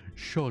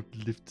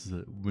short-lived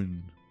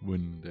win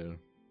there.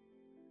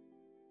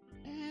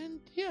 And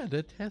yeah,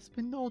 that has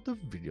been all the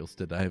videos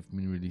that I have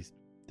been released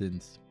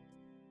since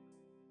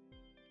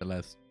the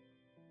last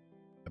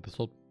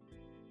episode.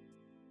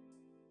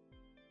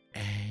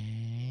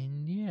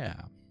 And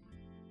yeah,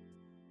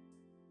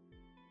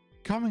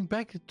 coming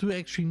back to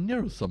actually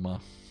Nero Summer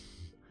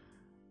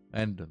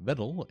and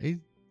Vettel,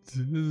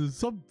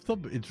 some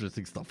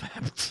interesting stuff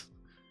happened.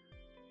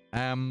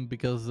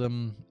 Because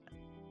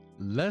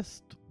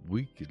last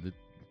week,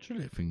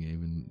 literally I think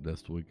even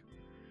last week,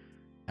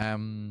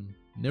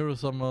 Nero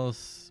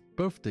Summer's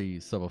birthday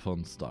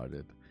subathon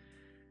started,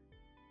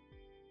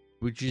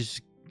 which is,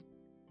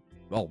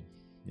 well,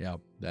 yeah,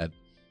 that.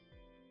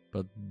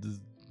 But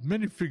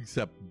many things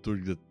happened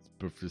during that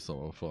birthday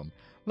subathon.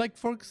 Like,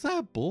 for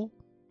example,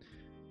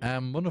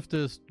 one of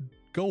the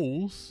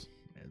goals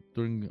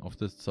during of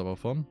this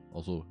subathon,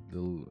 also a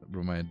little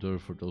reminder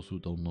for those who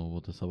don't know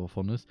what the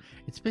subathon is,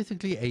 it's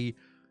basically a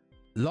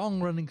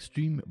long-running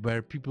stream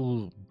where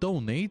people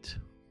donate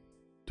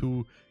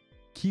to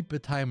keep a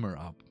timer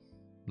up.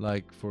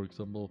 Like, for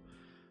example,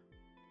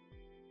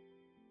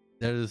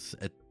 there is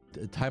a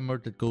timer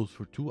that goes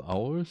for 2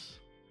 hours,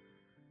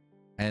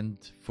 and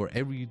for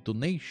every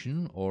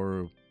donation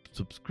or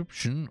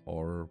subscription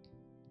or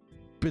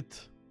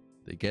bit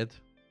they get,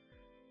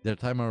 their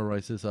timer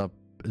rises up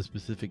a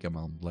specific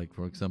amount. Like,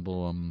 for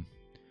example,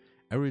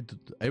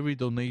 every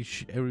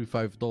donation, every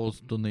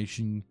 $5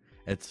 donation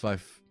adds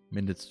 5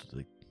 minutes to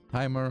the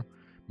timer,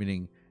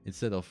 meaning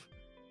instead of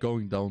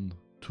going down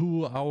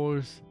 2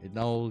 hours, it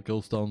now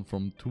goes down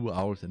from 2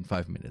 hours and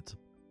 5 minutes,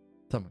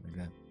 something like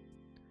that.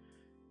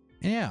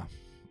 Yeah,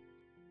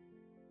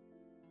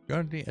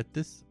 currently at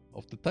the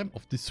time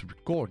of this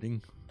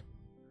recording,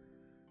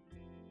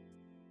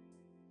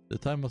 the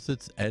timer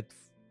sits at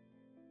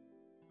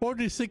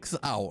 46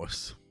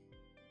 hours.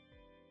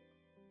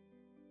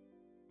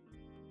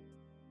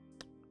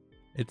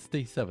 It's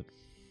day 7.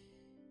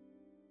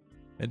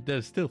 And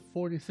there's still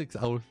 46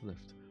 hours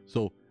left.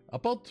 So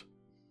about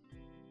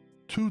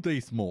 2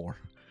 days more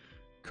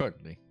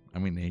currently. I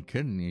mean, it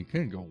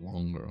can go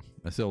longer.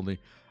 That's the only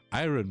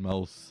Iron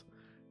Mouse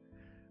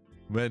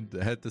had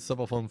the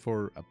subathon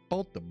for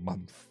about a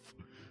month.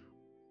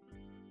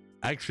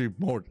 Actually,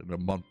 more than a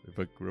month, if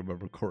I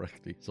remember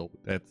correctly. So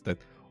that's that.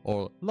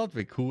 Or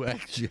Ludwig, who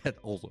actually had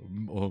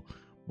also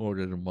more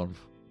than a month.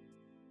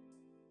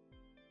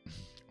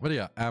 But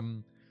yeah,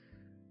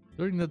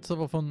 during that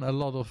subathon, a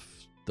lot of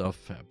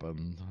stuff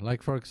happened.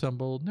 Like, for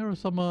example, Nero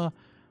Summer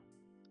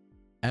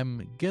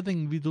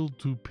getting Vidal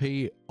to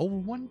pay over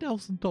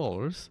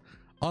 $1,000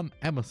 on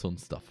Amazon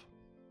stuff.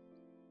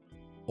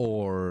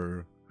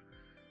 Or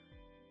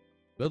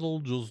Vidal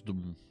just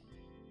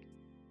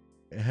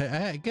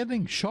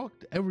getting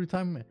shocked every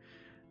time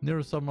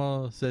Nero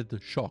Summer said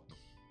shock,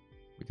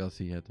 because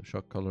he had a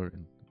shock color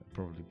and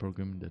probably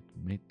program that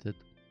made it.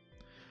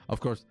 Of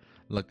course,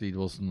 luckily it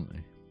wasn't.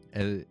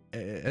 As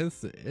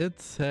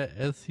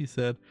he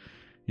said,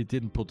 he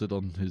didn't put it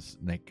on his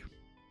neck,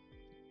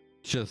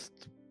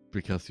 just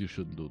because you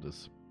shouldn't do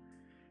this.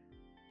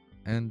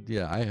 And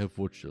yeah, I have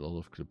watched a lot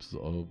of clips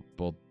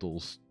about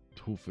those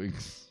two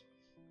things.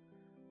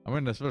 I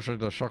mean, especially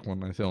the shock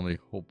one. I say only,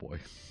 oh boy.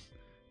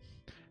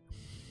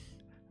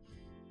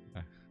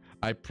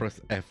 I press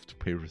F to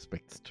pay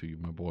respects to you,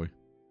 my boy.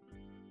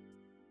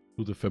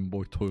 To the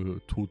femboy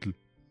total.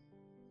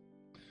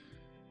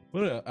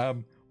 Well,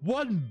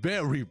 one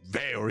very,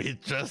 very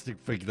interesting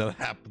thing that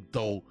happened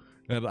though,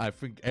 and I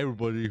think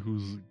everybody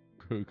who's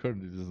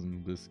currently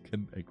listening to this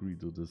can agree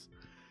to this,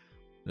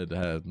 that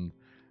happened.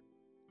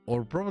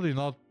 Or probably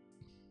not,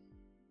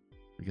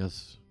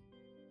 because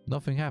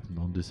nothing happened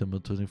on December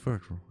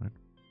 23rd, right?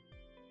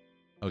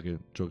 Okay,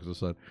 jokes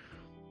aside.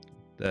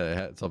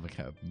 Something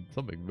happened.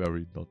 Something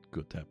very not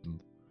good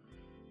happened.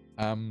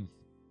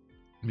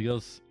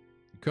 Because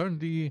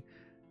currently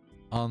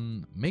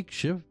on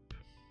Makeshift,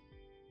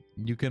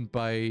 you can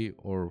buy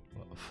or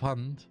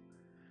fund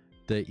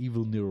the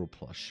Evil Nero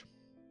plush,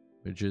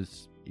 which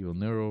is Evil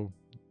Nero.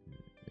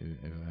 If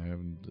I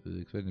haven't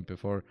explained it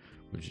before,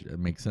 which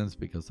makes sense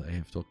because I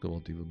have talked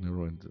about Evil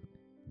Nero and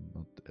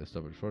not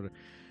established further.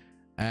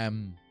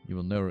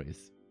 Evil Nero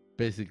is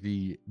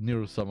basically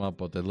Nero Summer,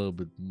 but a little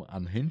bit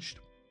unhinged.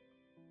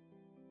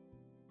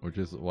 Which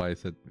is why I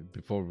said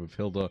before with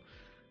Hilda,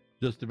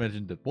 just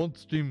imagine that one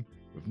stream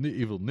with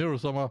Evil Nero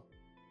Summer,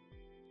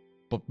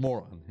 but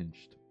more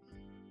unhinged.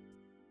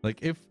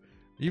 Like, if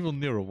Evil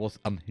Nero was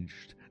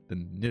unhinged,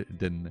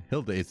 then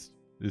Hilda is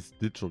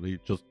literally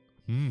just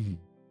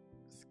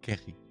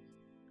scary.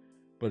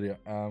 But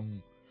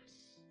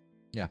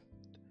yeah,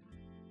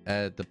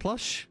 the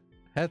plush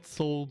had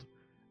sold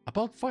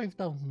about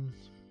 5,000,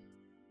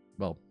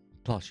 well,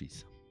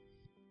 plushies.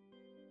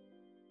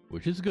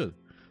 which is good.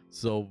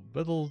 So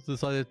Vettel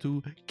decided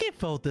to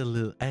give out a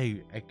little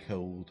a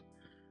code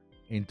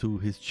into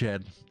his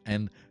chat,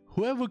 and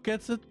whoever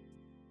gets it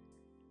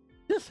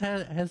just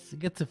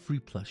gets a free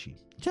plushie.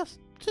 Just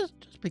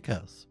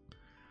because.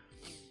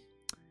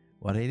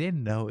 What I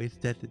didn't know is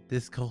that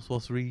this code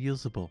was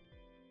reusable.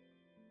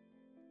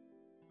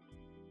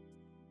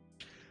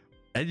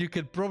 And you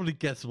can probably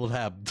guess what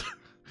happened.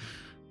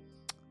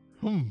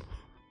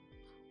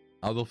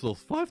 Out of those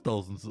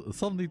 5,000,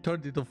 suddenly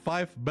turned into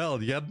 5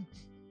 million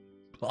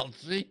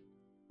plushie.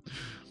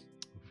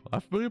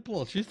 5 million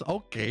plushies,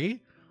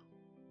 okay.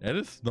 That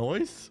is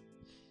nice.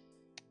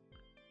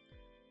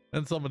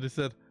 And somebody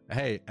said,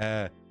 hey,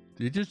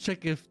 did you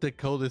check if the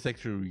code is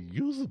actually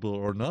reusable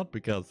or not?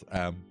 Because,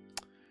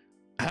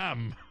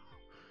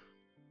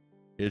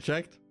 he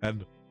checked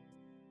and,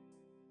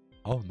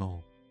 oh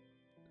no.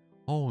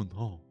 Oh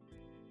no.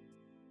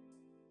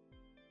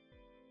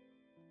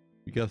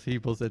 Because he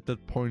was at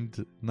that point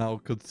now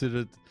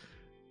considered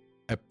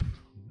I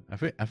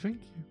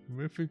think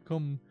if we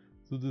come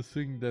to this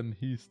thing, then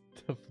he's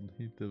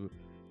definitely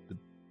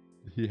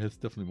he has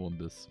definitely won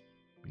this.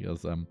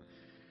 Because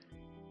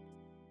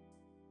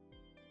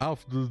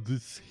after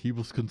this he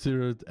was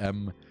considered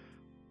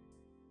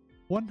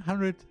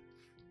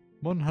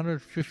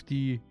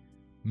 150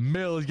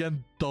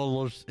 million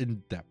dollars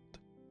in debt.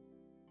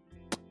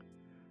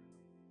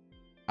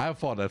 I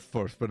thought at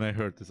first when I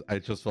heard this, I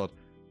just thought,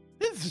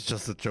 this is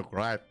just a joke,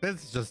 right?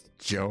 This is just a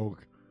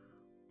joke.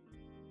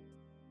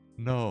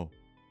 No,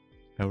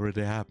 it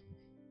already happened.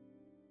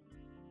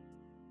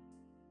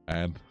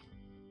 And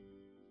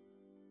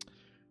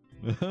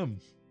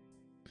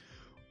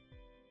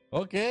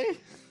okay.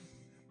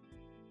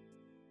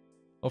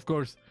 Of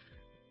course,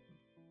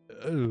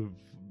 a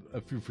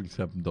few things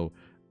happened though.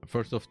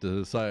 First off,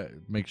 the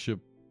makeship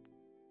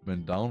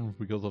went down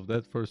because of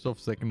that. First off,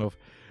 second off,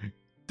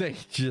 they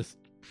just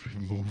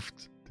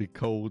removed the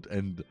code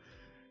and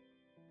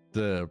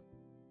the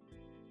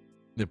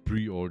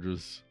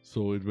pre-orders,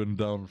 so it went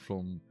down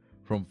from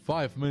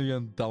 5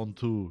 million down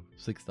to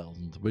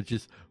 6,000, which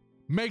is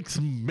makes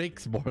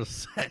more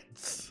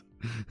sense.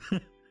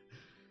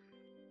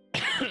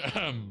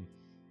 And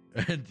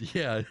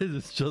yeah, it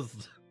is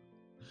just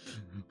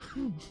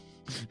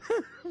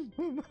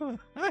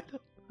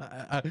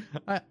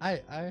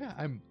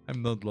I'm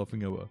not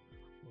laughing about.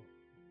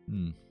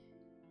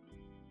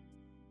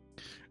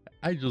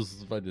 I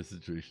just find the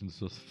situation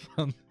just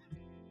fun.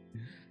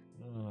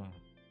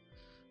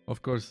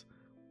 Of course,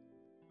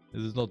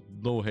 this is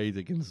no hate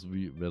against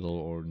Vettel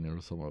or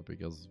Neurosoma,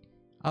 because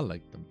I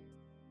like them.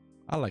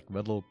 I like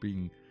Vettel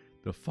being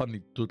the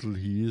funny turtle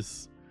he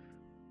is.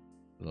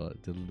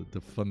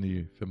 The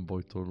funny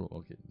femboy turtle.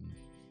 Okay.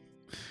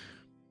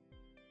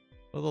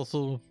 But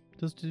also,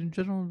 just in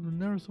general,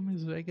 Neurosoma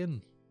is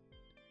again.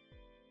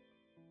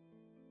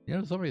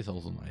 Neurosoma is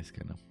also nice,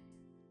 kind of.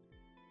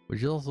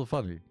 Which is also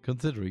funny,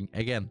 considering,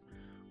 again,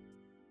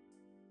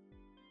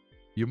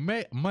 you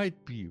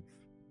might be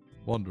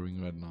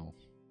wondering right now,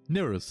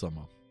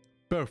 Neurosoma,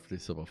 birthday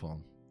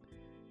subathon,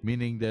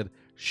 meaning that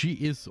she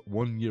is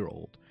 1 year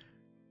old.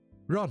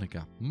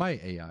 Ronica, my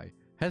AI,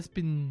 has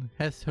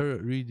her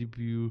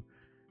re-debut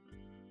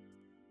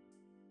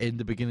in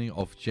the beginning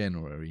of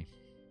January.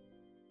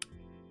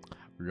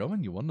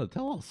 Roman, you want to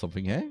tell us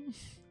something, eh?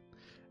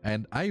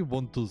 And I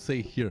want to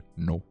say here,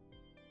 no.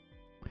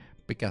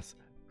 Because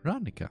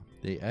Ronica,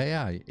 the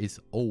AI, is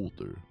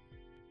older.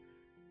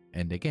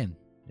 And again,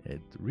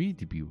 the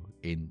re-debut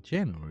in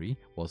January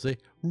was a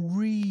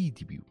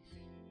re-debut.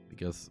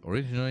 Because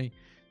originally,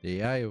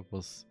 the AI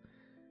was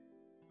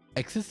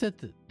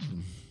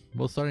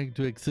starting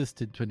to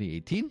exist in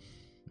 2018.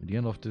 At the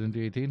end of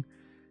 2018.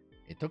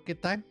 It took a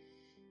time.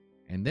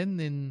 And then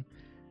in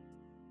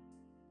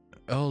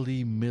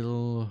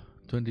middle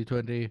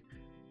 2020,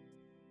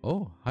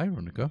 oh, hi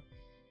Ronica.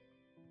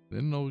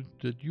 Didn't know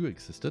that you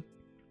existed.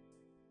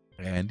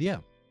 And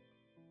yeah,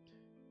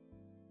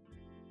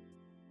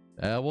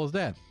 that was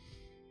that.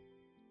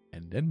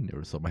 And then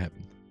Neurosoma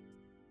happened.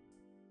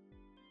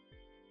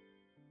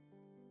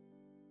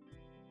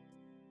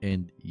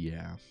 And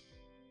yeah,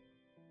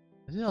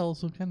 it's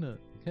also kind of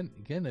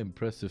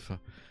impressive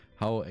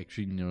how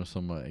actually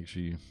Neurosoma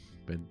actually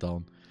went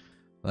down.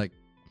 Like,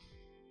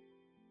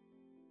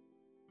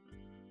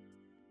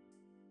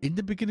 in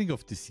the beginning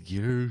of this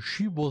year,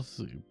 she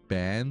was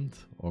banned,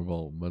 or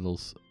well,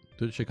 Metal's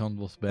Twitch account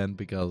was banned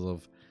because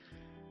of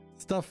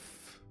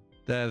stuff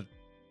that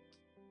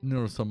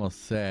Neurosoma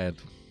said,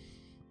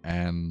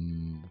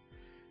 and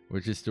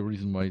which is the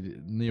reason why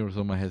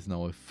Neurosoma has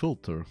now a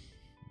filter,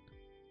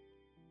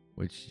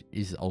 which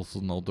is also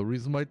now the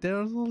reason why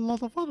there's a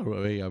lot of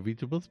other AI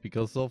VTubers,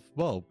 because of,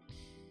 well,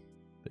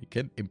 they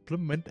can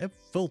implement a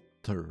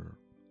filter,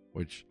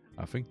 which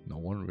I think no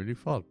one really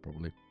thought,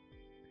 probably,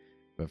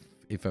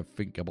 if I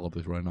think about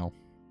it right now.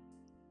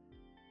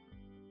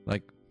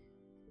 Like,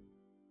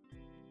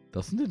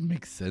 doesn't it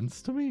make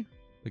sense to me?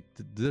 Like,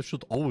 there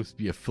should always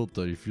be a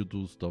filter if you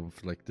do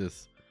stuff like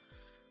this.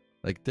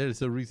 Like,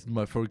 there's a reason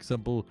why, for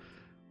example,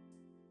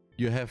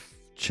 you have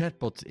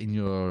chatbots in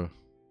your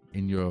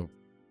in your,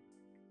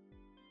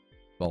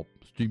 well,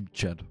 Steam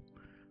chat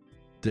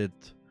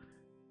that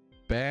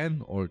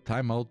ban or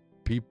time out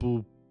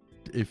people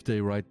if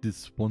they write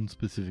this one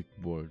specific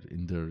word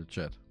in their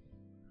chat.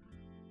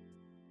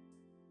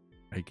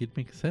 Like, it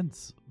makes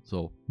sense.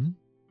 So,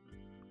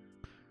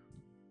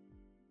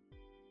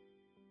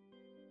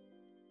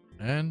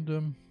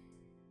 and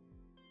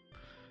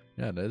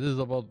yeah, that is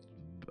about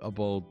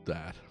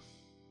that.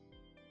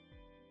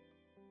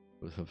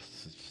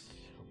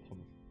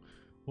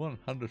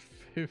 $150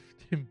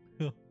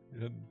 million.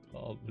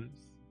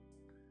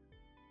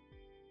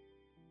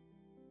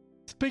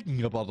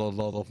 Speaking about a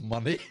lot of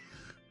money.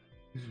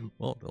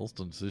 Well, those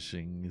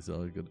transitioning is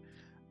all good.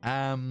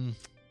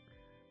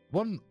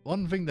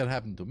 One thing that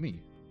happened to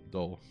me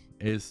though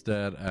is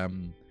that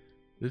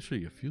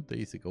literally a few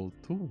days ago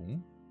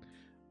too,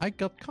 I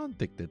got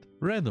contacted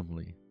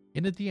randomly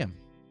in a DM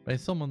by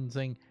someone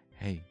saying,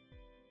 "Hey,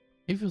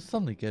 if you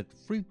suddenly get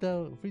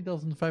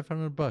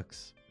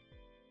 $3,500,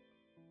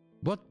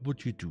 what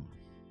would you do?"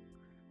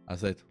 I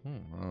said,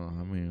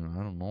 I mean,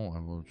 I don't know. I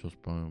will just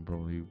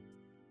probably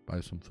buy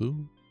some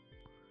food.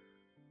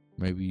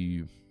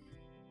 Maybe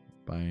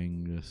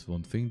buying this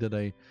one thing that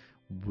I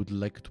would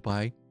like to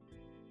buy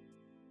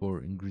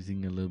for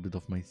increasing a little bit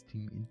of my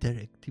Steam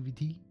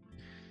interactivity.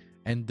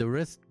 And the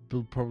rest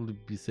will probably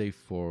be saved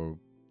for,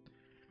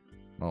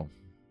 well,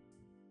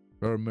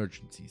 for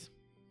emergencies.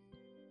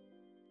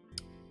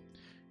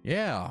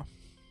 Yeah.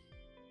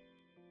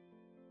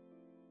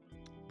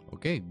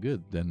 Okay,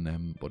 good.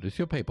 Then what is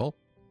your PayPal?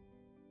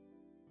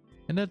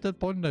 And at that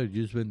point, I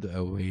just went,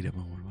 "Oh, wait a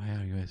moment. Why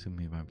are you asking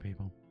me about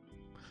PayPal?"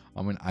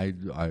 I mean, I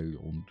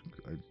don't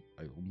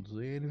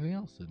say anything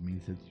else. That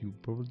means that you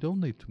probably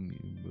donate to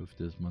me with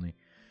this money.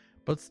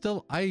 But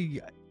still,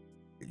 I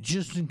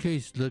just in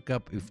case look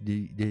up if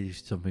there is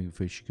something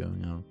fishy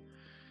going on.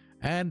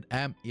 And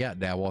yeah,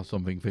 there was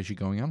something fishy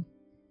going on.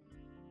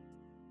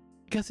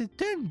 Because it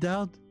turned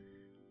out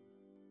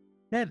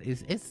that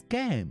is a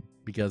scam.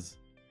 Because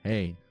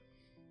hey,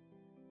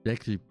 they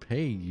actually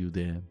pay you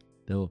there.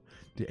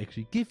 They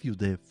actually give you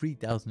the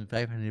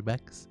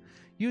 $3,500.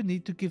 You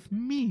need to give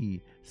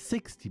me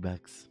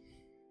 $60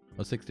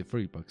 or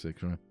 $63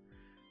 actually.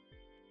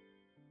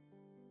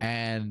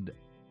 And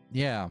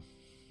yeah,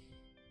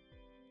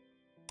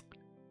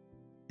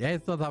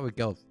 it's not how it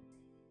goes.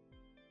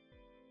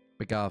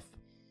 Because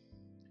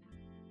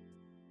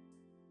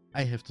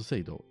I have to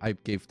say though, I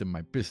gave them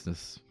my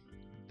business,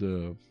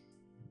 the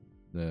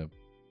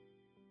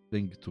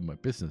link to my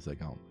business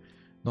account,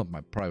 not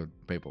my private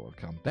PayPal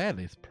account. That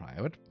is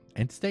private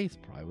and stays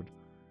private.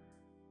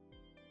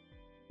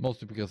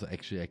 Mostly because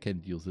actually I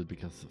can't use it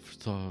because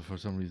for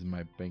some reason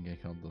my bank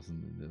account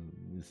doesn't.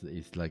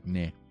 It's like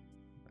nah.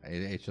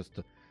 It's just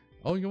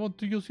oh, you want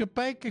to use your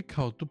bank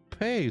account to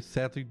pay?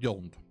 Sadly,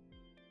 don't.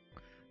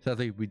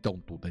 Sadly, we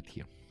don't do that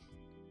here.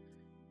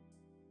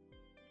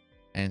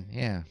 And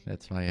yeah,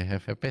 that's why I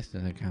have a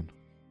business account.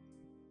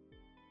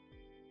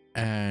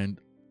 And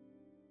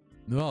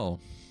well,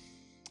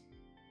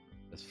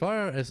 as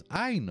far as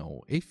I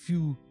know, if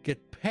you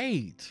get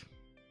paid,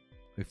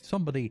 if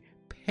somebody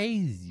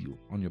pays you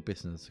on your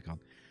business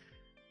account,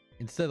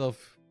 instead of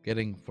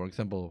getting, for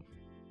example,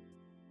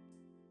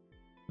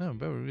 no,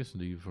 very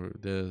recently for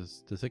the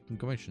second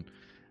commission,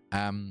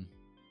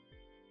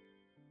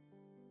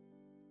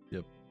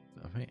 yep,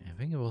 I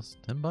think it was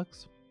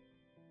 $10.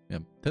 Yeah,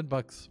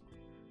 $10.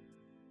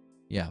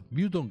 Yeah,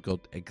 you don't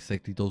got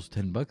exactly those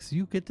 $10.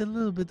 You get a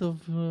little bit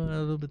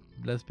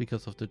less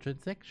because of the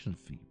transaction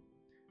fee,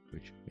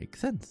 which makes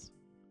sense.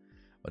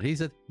 But he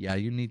said, yeah,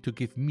 you need to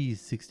give me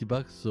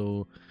 $60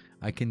 so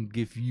I can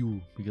give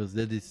you, because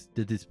that is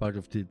part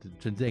of the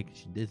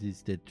transaction. This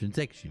is the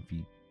transaction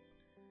fee.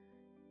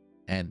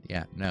 And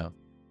yeah, no,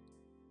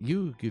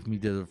 you give me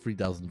the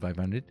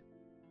 3,500,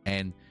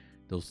 and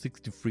those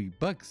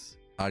 $63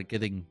 are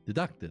getting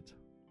deducted,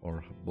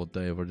 or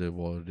whatever the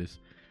word is.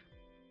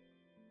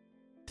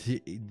 The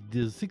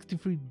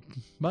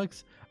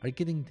 $63 are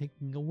getting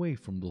taken away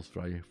from those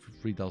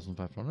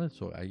 3,500,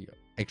 so I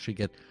actually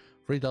get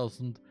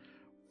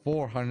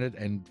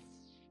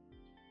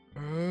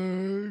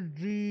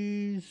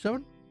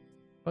 3,437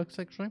 bucks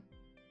actually.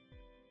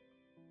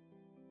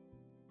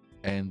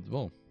 And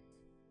well,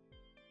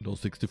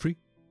 those 63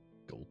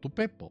 go to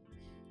PayPal,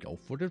 go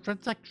for the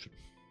transaction.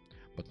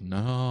 But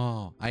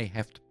no, I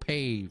have to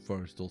pay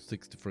first those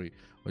 63,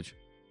 which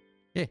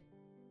yeah.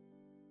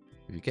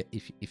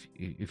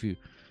 If you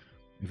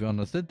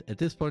understand at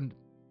this point,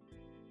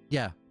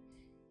 yeah,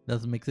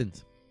 doesn't make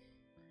sense.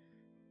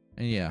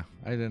 And yeah,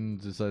 I then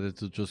decided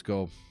to just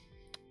go,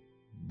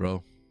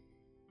 bro,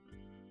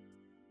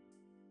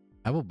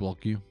 I will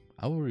block you,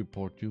 I will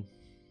report you,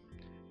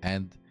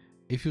 and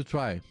if you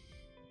try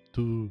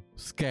to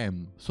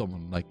scam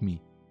someone like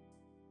me,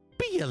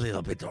 be a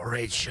little bit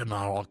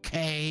original,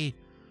 okay?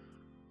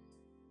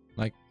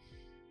 Like,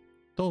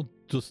 don't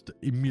just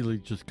immediately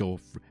just go,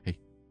 hey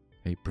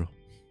bro,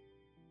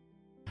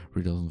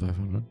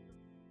 3,500,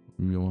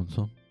 you want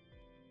some?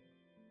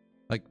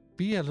 Like,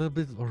 be a little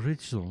bit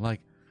original.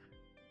 Like,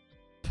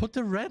 put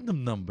a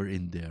random number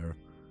in there.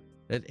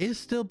 That is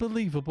still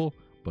believable,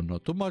 but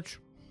not too much.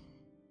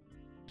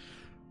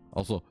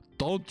 Also,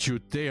 don't you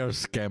dare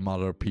scam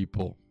other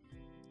people.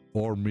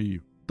 Or me.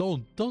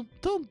 Don't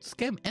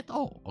scam at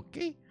all,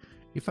 okay?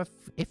 If I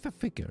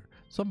figure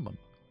someone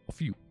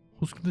of you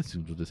who's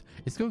listening to this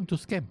is going to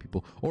scam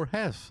people or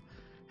has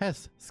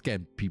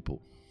scammed people,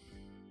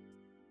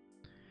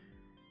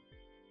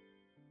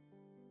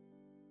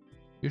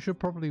 you should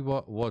probably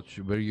watch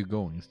where you're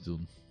going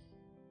soon.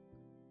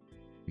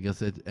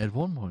 Because at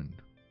one point,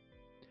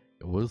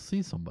 you will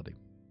see somebody.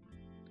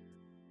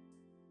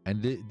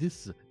 And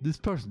this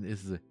person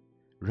is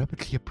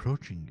rapidly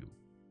approaching you.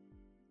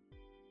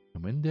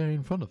 And when they're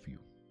in front of you,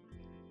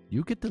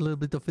 you get a little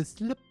bit of a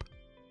slip.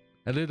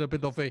 A little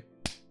bit of a...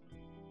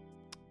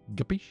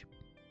 Gapish?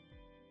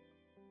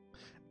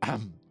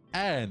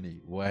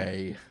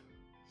 Anyway.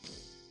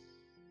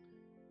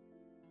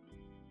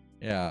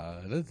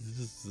 Yeah,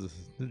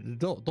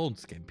 don't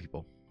scam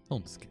people.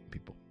 Don't scam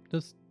people.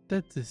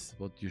 That is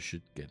what you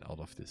should get out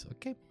of this,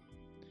 okay?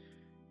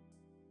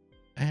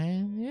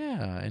 And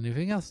yeah,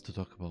 anything else to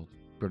talk about,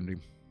 Burnley?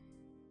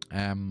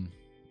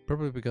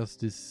 Probably because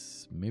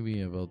this,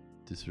 maybe about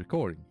this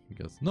recording,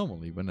 because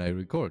normally when I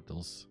record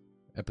those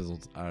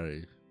episodes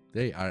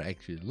they are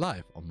actually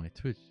live on my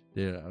Twitch.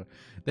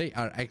 They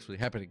are actually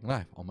happening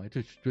live on my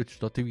Twitch,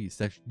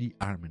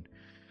 twitch.tv/thearmin.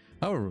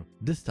 However,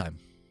 this time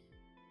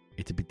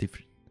it's a bit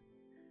different.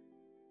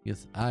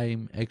 Yes,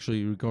 I'm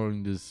actually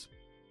recording this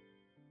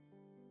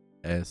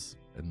as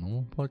a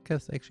normal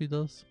podcast actually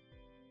does.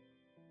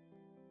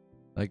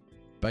 Like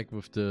back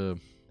with the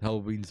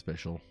Halloween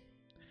special.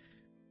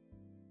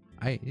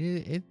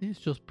 It is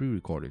just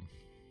pre-recording.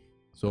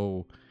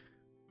 So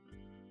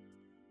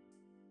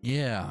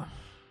yeah.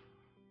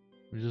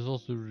 Which is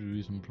also the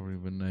reason probably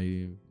when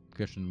I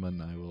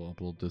will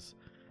upload this.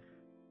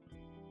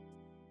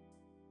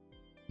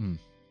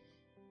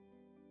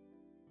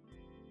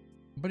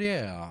 But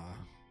yeah.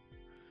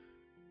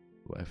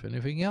 Do I have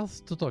anything else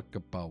to talk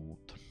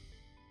about?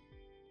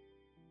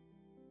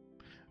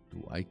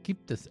 Do I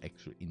keep this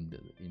actually in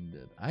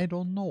the I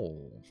don't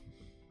know.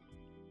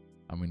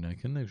 I mean, I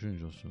can actually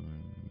just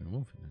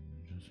remove it.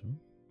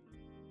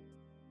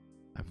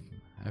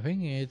 I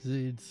think it's.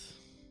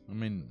 I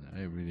mean,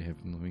 I really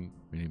have nothing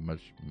really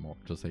much more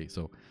to say.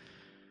 So,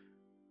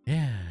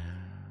 yeah.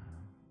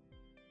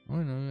 Oh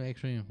no,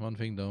 actually, one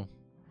thing though.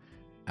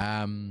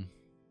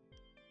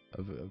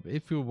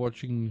 If you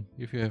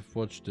have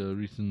watched the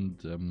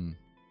recent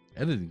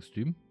editing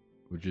stream,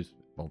 which is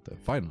about the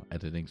final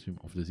editing stream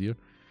of this year,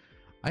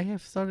 I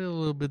have started a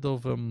little bit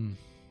of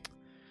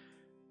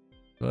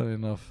well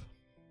enough.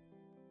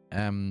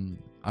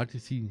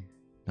 RTC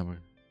number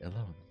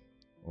 11,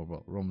 or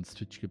well, Roman's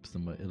Twitch clips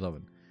number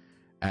 11,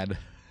 and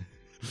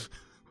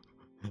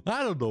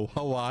I don't know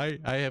how I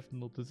have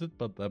noticed it,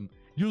 but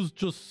you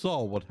just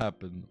saw what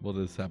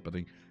is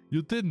happening.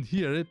 You didn't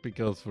hear it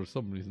because for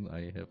some reason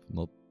I have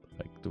not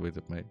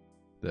activated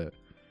the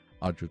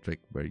audio track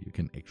where you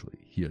can actually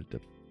hear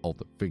all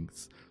the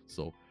things.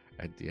 So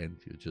at the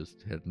end you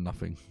just heard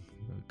nothing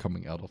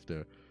coming out of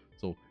there.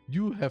 So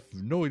you have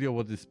no idea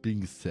what is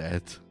being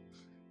said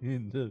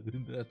in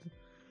that.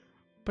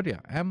 But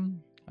yeah,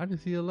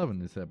 RTC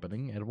 11 is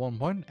happening at one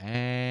point,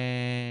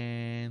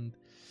 and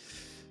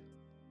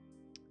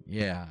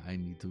yeah, I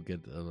need to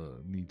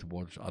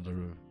watch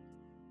other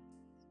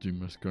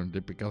streamers currently,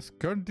 because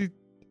currently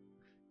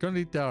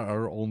there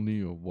are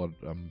only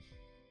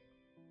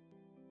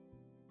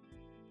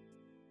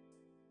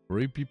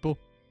 3 people.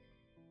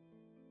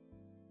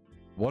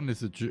 One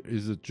is a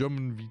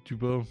German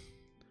VTuber.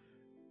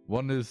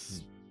 One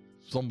is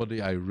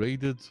somebody I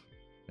rated,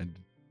 and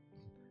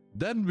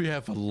then we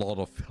have a lot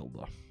of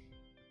Hilda.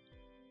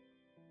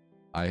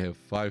 I have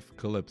 5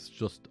 clips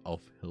just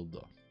of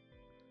Hilda,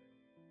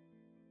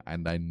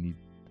 and I need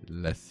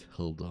less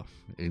Hilda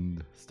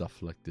in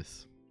stuff like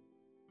this.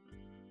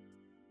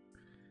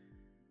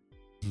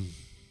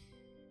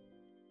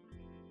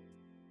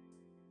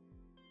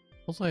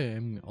 Also, I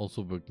am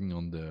also working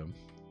on the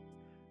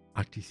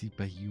RTC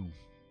by you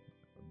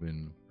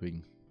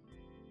thing,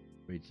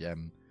 which yeah,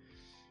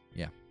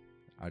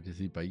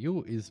 RTC by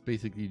you is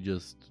basically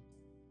just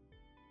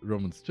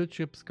Roman's Twitch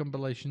clips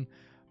compilation,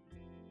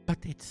 but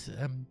it's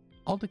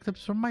all the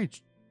clips from my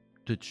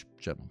Twitch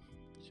channel.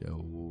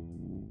 So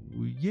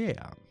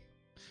yeah,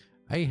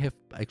 I have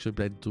actually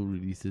planned to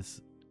release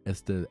this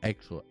as the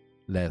actual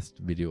last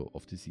video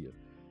of this year,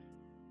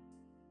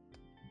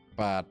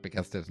 but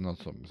because there's not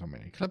so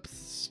many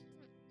clips,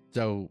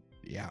 so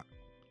yeah,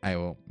 I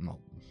will not.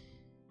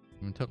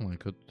 I mean, technically I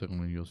could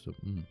use the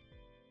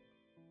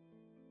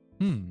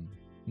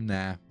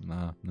nah.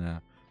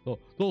 Oh,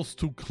 those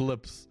 2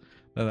 clips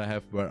that I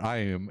have where I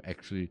am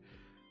actually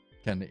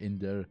kind of in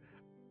there,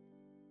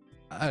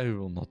 I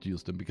will not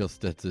use them because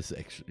that is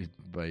actually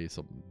by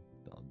some.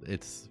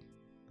 It's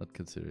not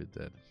considered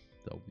that.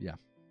 So yeah.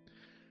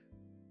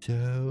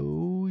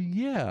 So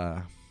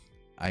yeah,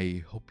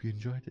 I hope you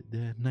enjoyed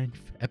the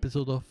 9th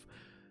episode of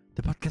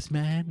the podcast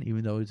man,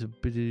 even though it's a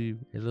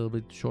little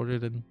bit shorter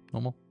than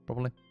normal,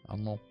 probably. I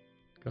don't know.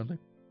 Currently,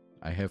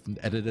 I haven't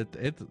edited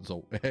it,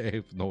 so I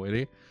have no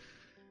idea.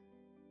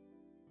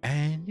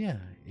 And yeah,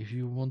 if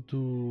you want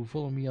to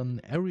follow me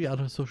on every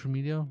other social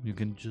media, you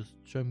can just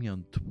join me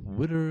on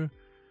Twitter,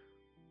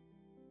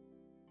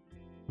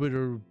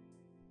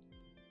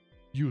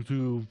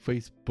 YouTube,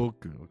 Facebook.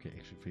 Okay,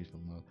 actually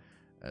Facebook now.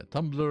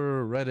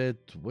 Tumblr, Reddit,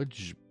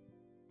 Twitch,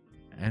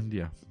 and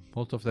yeah,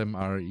 most of them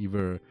are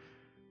either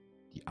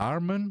the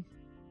Arman,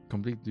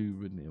 completely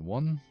written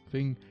one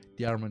thing,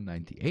 the Arman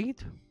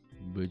 98,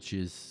 which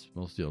is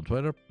mostly on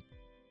Twitter,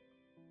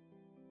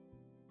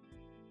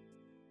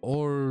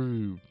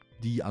 or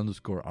the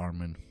underscore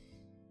Arman.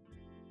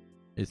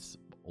 It's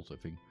also a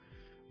thing.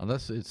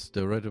 Unless it's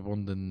the Reddit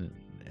one, then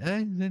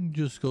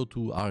just go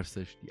to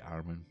r/the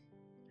Arman.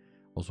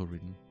 Also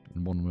written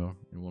in one word,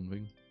 in one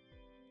thing.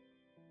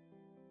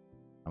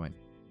 I mean,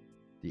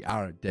 the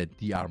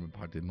Arman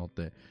part, and not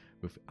the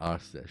with r/.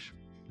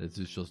 This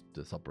is just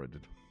the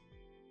subreddit.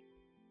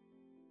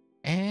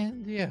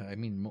 And yeah, I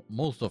mean,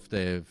 most of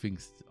the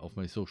things of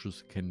my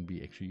socials can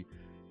be actually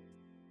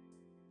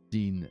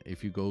seen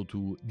if you go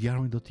to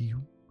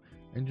thearman.eu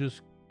and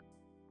just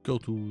go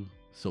to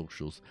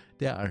socials.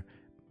 There are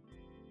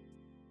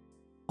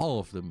all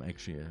of them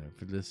actually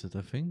listed,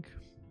 I think.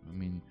 I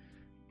mean,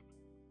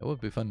 it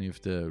would be funny if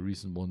the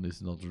recent one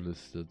is not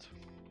listed,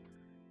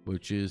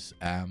 which is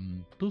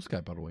Blue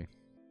Sky, by the way.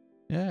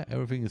 Yeah,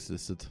 everything is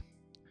listed.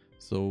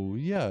 So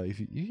yeah, if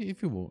you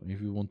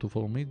want to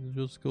follow me,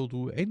 just go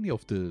to any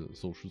of the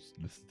socials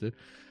listed: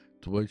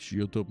 Twitch,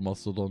 YouTube,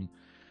 Mastodon,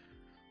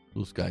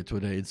 Blue Sky,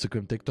 Twitter,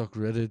 Instagram, TikTok,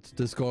 Reddit,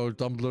 Discord,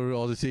 Tumblr,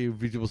 Odyssey,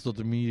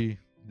 videos.me,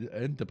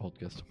 and the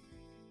podcast.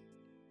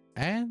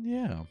 And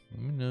yeah, I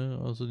mean, I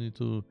also need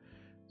to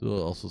do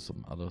also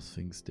some other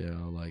things there,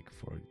 like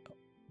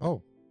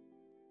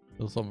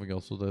there's something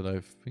also that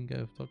I think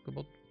I've talked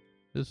about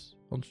this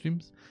on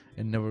streams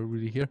and never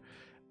really here.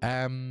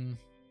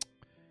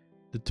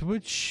 The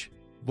Twitch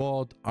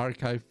VOD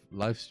archive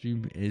live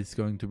stream is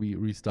going to be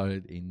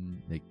restarted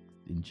in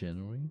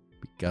January,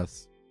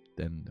 because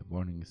then the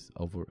warning is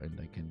over and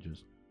I can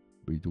just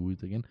redo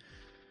it again.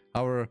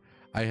 However,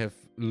 I have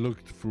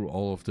looked through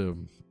all of the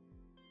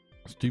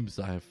streams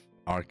I have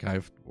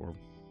archived, or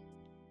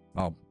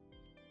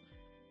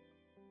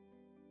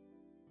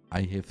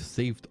I have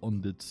saved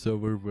on the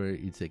server where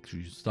it's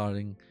actually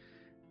starting,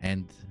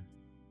 and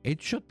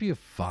it should be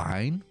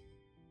fine.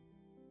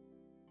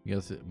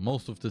 Because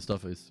most of the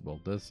stuff is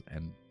this,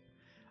 and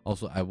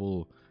also I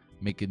will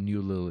make a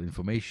new little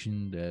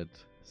information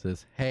that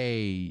says,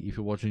 hey, if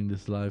you're watching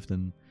this live,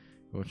 then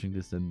bear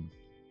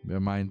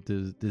in mind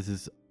this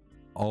is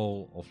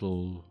all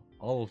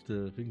of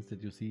the things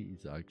that you see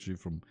is actually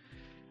from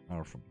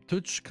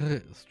Twitch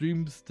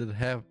streams that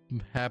have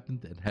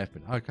happened and have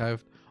been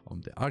archived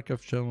on the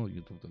archive channel,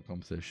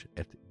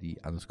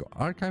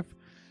 youtube.com/@the_archive.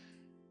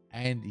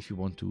 And if you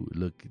want to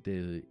look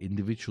the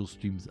individual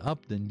streams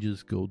up, then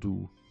just go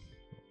to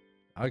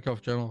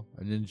archive channel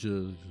and then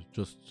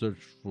just search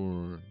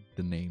for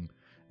the name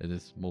that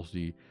is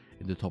mostly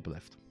in the top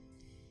left.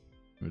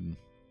 And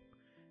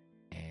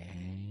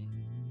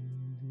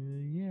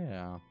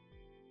yeah,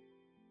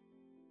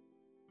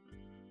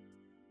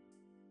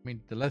 I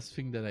mean, the last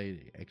thing that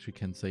I actually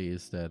can say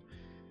is that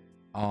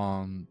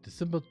on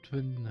December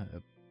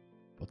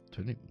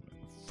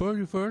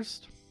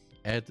 31st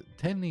at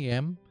 10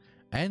 a.m.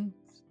 and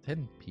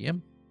 10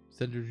 p.m.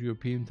 Central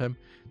European time,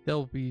 there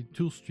will be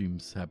two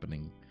streams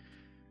happening.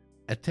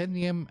 At 10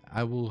 a.m.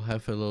 I will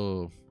have a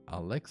little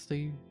Alex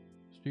Day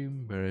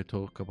stream where I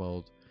talk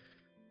about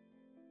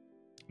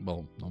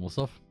normal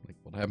stuff, like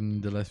what happened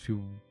in the last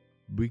few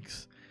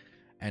weeks.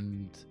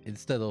 And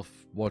instead of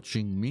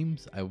watching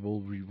memes, I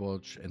will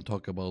rewatch and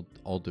talk about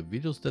all the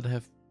videos that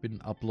have been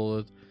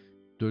uploaded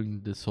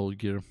during this whole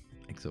year,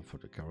 except for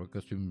the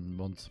karaoke stream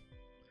ones.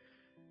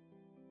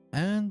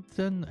 And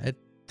then at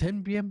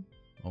 10 p.m.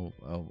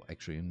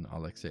 Actually in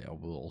Alex Day I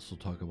will also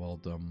talk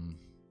about the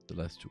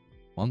last 2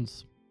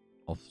 months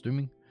of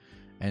streaming.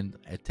 And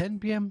at 10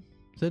 p.m.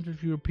 Central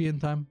European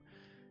time,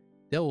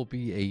 there will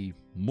be a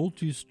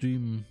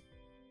multi-stream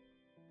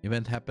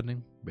event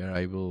happening where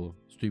I will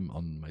stream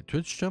on my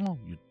Twitch channel,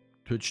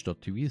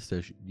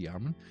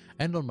 twitch.tv/thearman,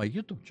 and on my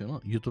YouTube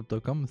channel,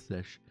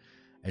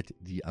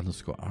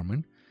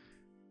 youtube.com/@the_arman,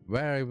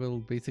 where I will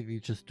basically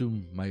just do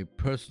my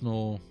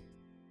personal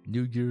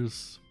New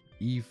Year's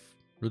Eve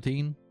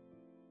routine.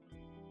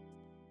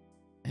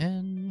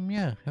 And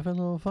yeah, have a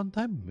little fun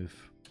time with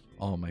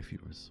all my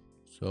viewers.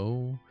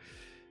 So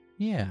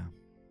yeah,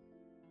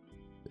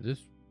 that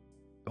is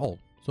all.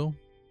 So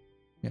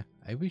yeah,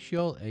 I wish you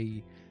all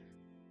a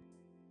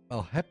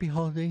happy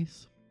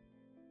holidays,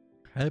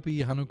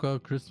 happy Hanukkah,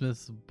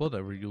 Christmas,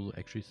 whatever you'll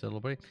actually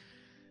celebrate.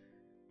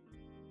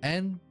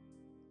 And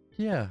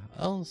yeah,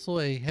 also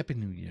a happy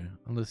new year,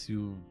 unless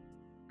you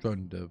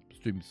join the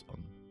streams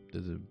on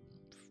the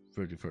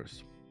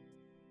 31st.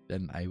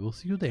 Then I will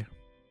see you there.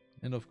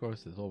 And of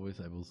course, as always,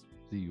 I will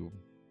see you.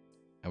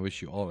 I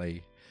wish you all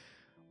a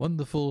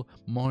wonderful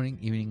morning,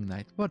 evening,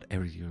 night,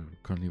 whatever you're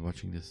currently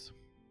watching this.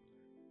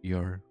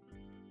 You're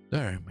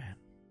there, man.